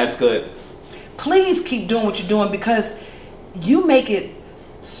doing. That's good. Please keep doing what you're doing, because you make it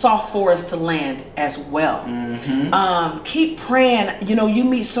soft for us to land as well. Keep praying. You know, you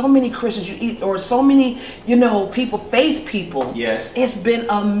meet so many Christians, or so many, you know, people, faith people. It's been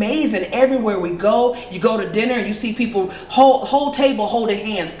amazing. Everywhere we go, you go to dinner and you see people whole table holding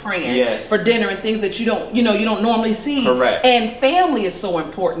hands praying for dinner, and things that you don't normally see. And family is so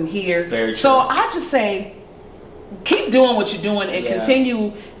important here. So I just say, keep doing what you're doing, and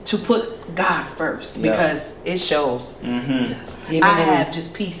continue to put God first, because it shows. I have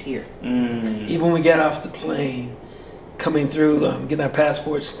just peace here. Even when we got off the plane, coming through, getting our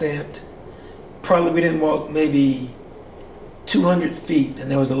passports stamped, probably we didn't walk maybe 200 feet,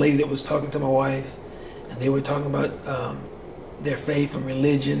 and there was a lady that was talking to my wife, and they were talking about their faith and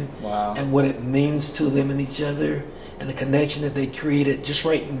religion, and what it means to them and each other, and the connection that they created just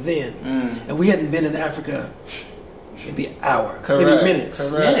right then. And we hadn't been in Africa maybe an hour, maybe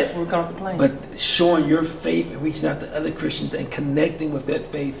minutes. Minutes when we come off the plane. But showing your faith and reaching out to other Christians and connecting with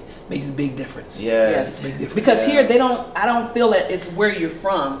that faith makes a big difference. It's a big difference. Because here I don't feel that it's where you're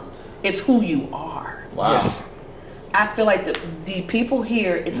from, it's who you are. I feel like the people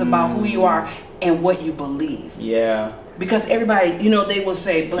here, it's about who you are and what you believe. Because everybody, you know, they will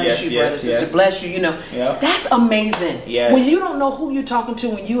say, bless you, brother, sister, bless you, you know. That's amazing. When you don't know who you're talking to,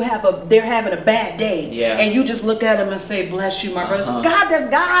 when they're having a bad day, and you just look at them and say, bless you, my brother. God,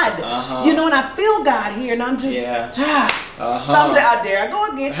 that's God. You know, and I feel God here, and I'm just, I'm out there. I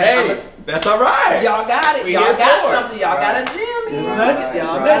go again. Hey, that's all right. Y'all got it. Y'all got something. Y'all got a gym.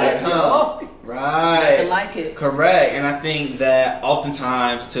 Y'all got it. Right. Like it. Correct. And I think that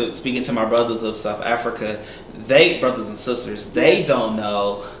oftentimes, speaking to my brothers of South Africa, brothers and sisters, they don't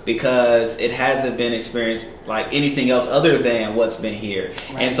know, because it hasn't been experienced like anything else other than what's been here.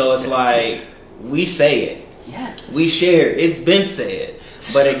 And so it's like, we say it. We share it. It's been said.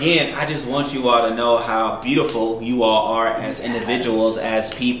 But again, I just want you all to know how beautiful you all are as individuals,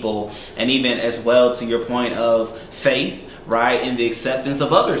 as people, and even as well to your point of faith, right, in the acceptance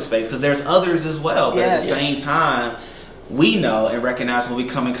of other space, because there's others as well. But at the same time, we know and recognize when we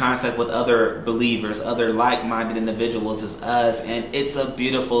come in contact with other believers, other like-minded individuals as us, and it's a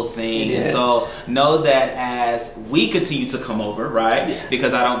beautiful thing. And so know that as we continue to come over, right?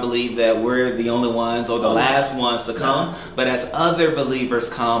 Because I don't believe that we're the only ones or the last ones to come, but as other believers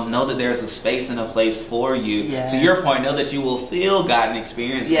come, know that there's a space and a place for you. To your point, know that you will feel God and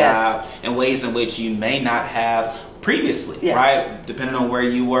experience God in ways in which you may not have previously, right? Depending on where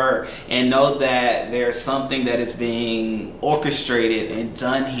you were. And know that there's something that is being orchestrated and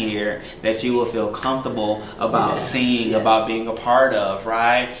done here that you will feel comfortable about seeing, about being a part of,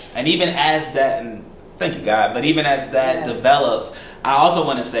 right? And even as that, and thank you, God, but even as that develops, I also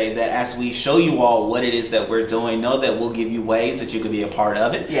want to say that as we show you all what it is that we're doing, know that we'll give you ways that you can be a part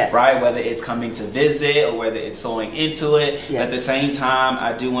of it, right? Whether it's coming to visit or whether it's sewing into it. At the same time,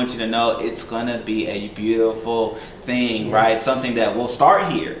 I do want you to know it's going to be a beautiful thing, right? Something that will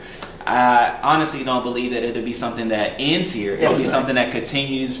start here. I honestly don't believe that it'll be something that ends here. It'll be something that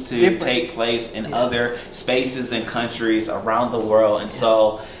continues to take place in other spaces and countries around the world. And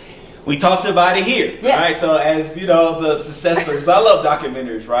so we talked about it here, right? So as you know, the successors, I love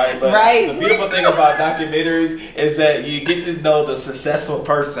documentaries, right? But the beautiful thing about documentaries is that you get to know the successful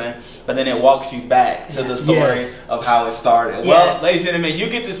person, but then it walks you back to the story of how it started. Well, ladies and gentlemen, you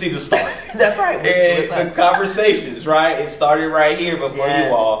get to see the story. That's right. And the conversations, right? It started right here before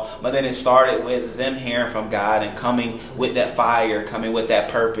you all, but then it started with them hearing from God and coming with that fire, coming with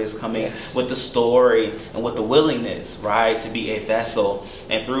that purpose, coming with the story and with the willingness, right, to be a vessel.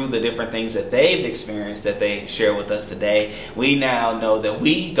 And through the different things that they've experienced that they share with us today, we now know that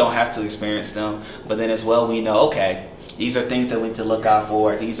we don't have to experience them, but then as well we know, okay, these are things that we need to look out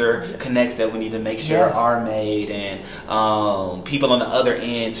for. These are connects that we need to make sure are made, and people on the other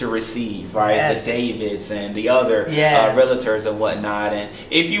end to receive, right? The Davids and the other realtors and whatnot. And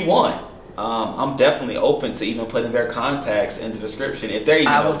if you want, I'm definitely open to even putting their contacts in the description if they're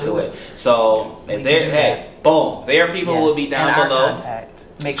even up to it. So if they're, boom, their people will be down below.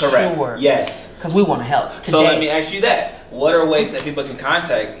 Make sure. Because we want to help today. So let me ask you that. What are ways that people can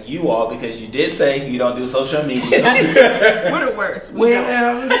contact you all? Because you did say you don't do social media. We're the worst.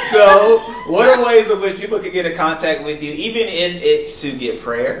 So what are ways in which people can get in contact with you, even if it's to get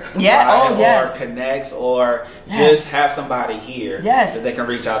prayer, or connects, or just have somebody here that they can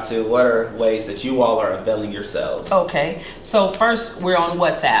reach out to? What are ways that you all are availing yourselves? Okay, so first, we're on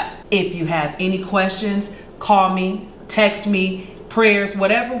WhatsApp. If you have any questions, call me, text me, prayers,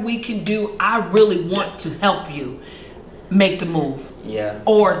 whatever we can do. I really want to help you make the move.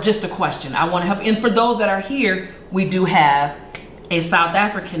 Or just a question. I want to help. And for those that are here, we do have a South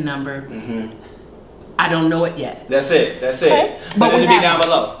African number. I don't know it yet. That's it. But it'll be down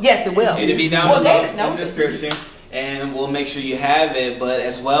below. Yes, it will. It'll be down below in the description, and we'll make sure you have it. But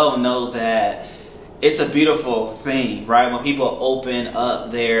as well, know that it's a beautiful thing, right? When people open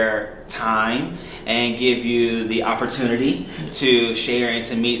up their time and give you the opportunity to share and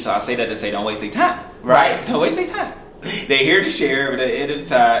to meet. So I say that to say, don't waste their time, right? Don't waste their time. They're here to share, but at the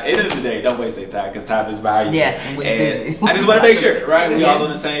end of the day, don't waste their time, because time is valuable. And we're busy. I just want to make sure, right? We all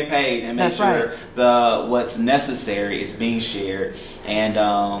on the same page, and make sure what's necessary is being shared, and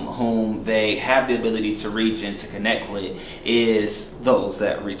whom they have the ability to reach and to connect with is those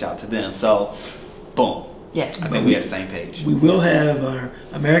that reach out to them. So, boom. I think we have the same page. We will have our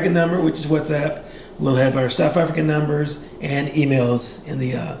American number, which is WhatsApp. We'll have our South African numbers and emails in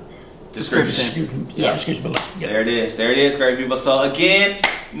the description below. There it is, great people. So again,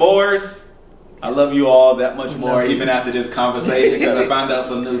 Moors, I love you all that much more, even after this conversation, because I found out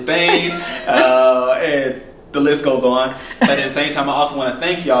some new things, and the list goes on. But at the same time, I also want to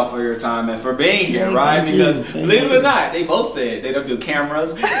thank y'all for your time and for being here, right? Because believe it or not, they both said they don't do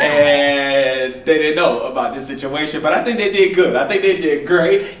cameras and they didn't know about this situation. But I think they did good. I think they did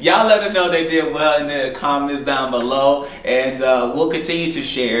great. Y'all let them know they did well in the comments down below. And we'll continue to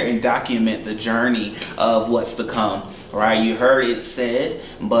share and document the journey of what's to come. Right, you heard it said,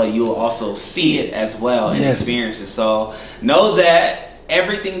 but you'll also see it as well and experience it. So know that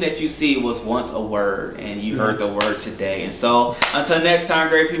everything that you see was once a word, and you heard the word today. And so until next time,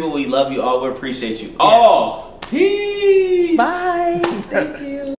 great people, we love you all. We appreciate you all. Peace. Bye. Thank you.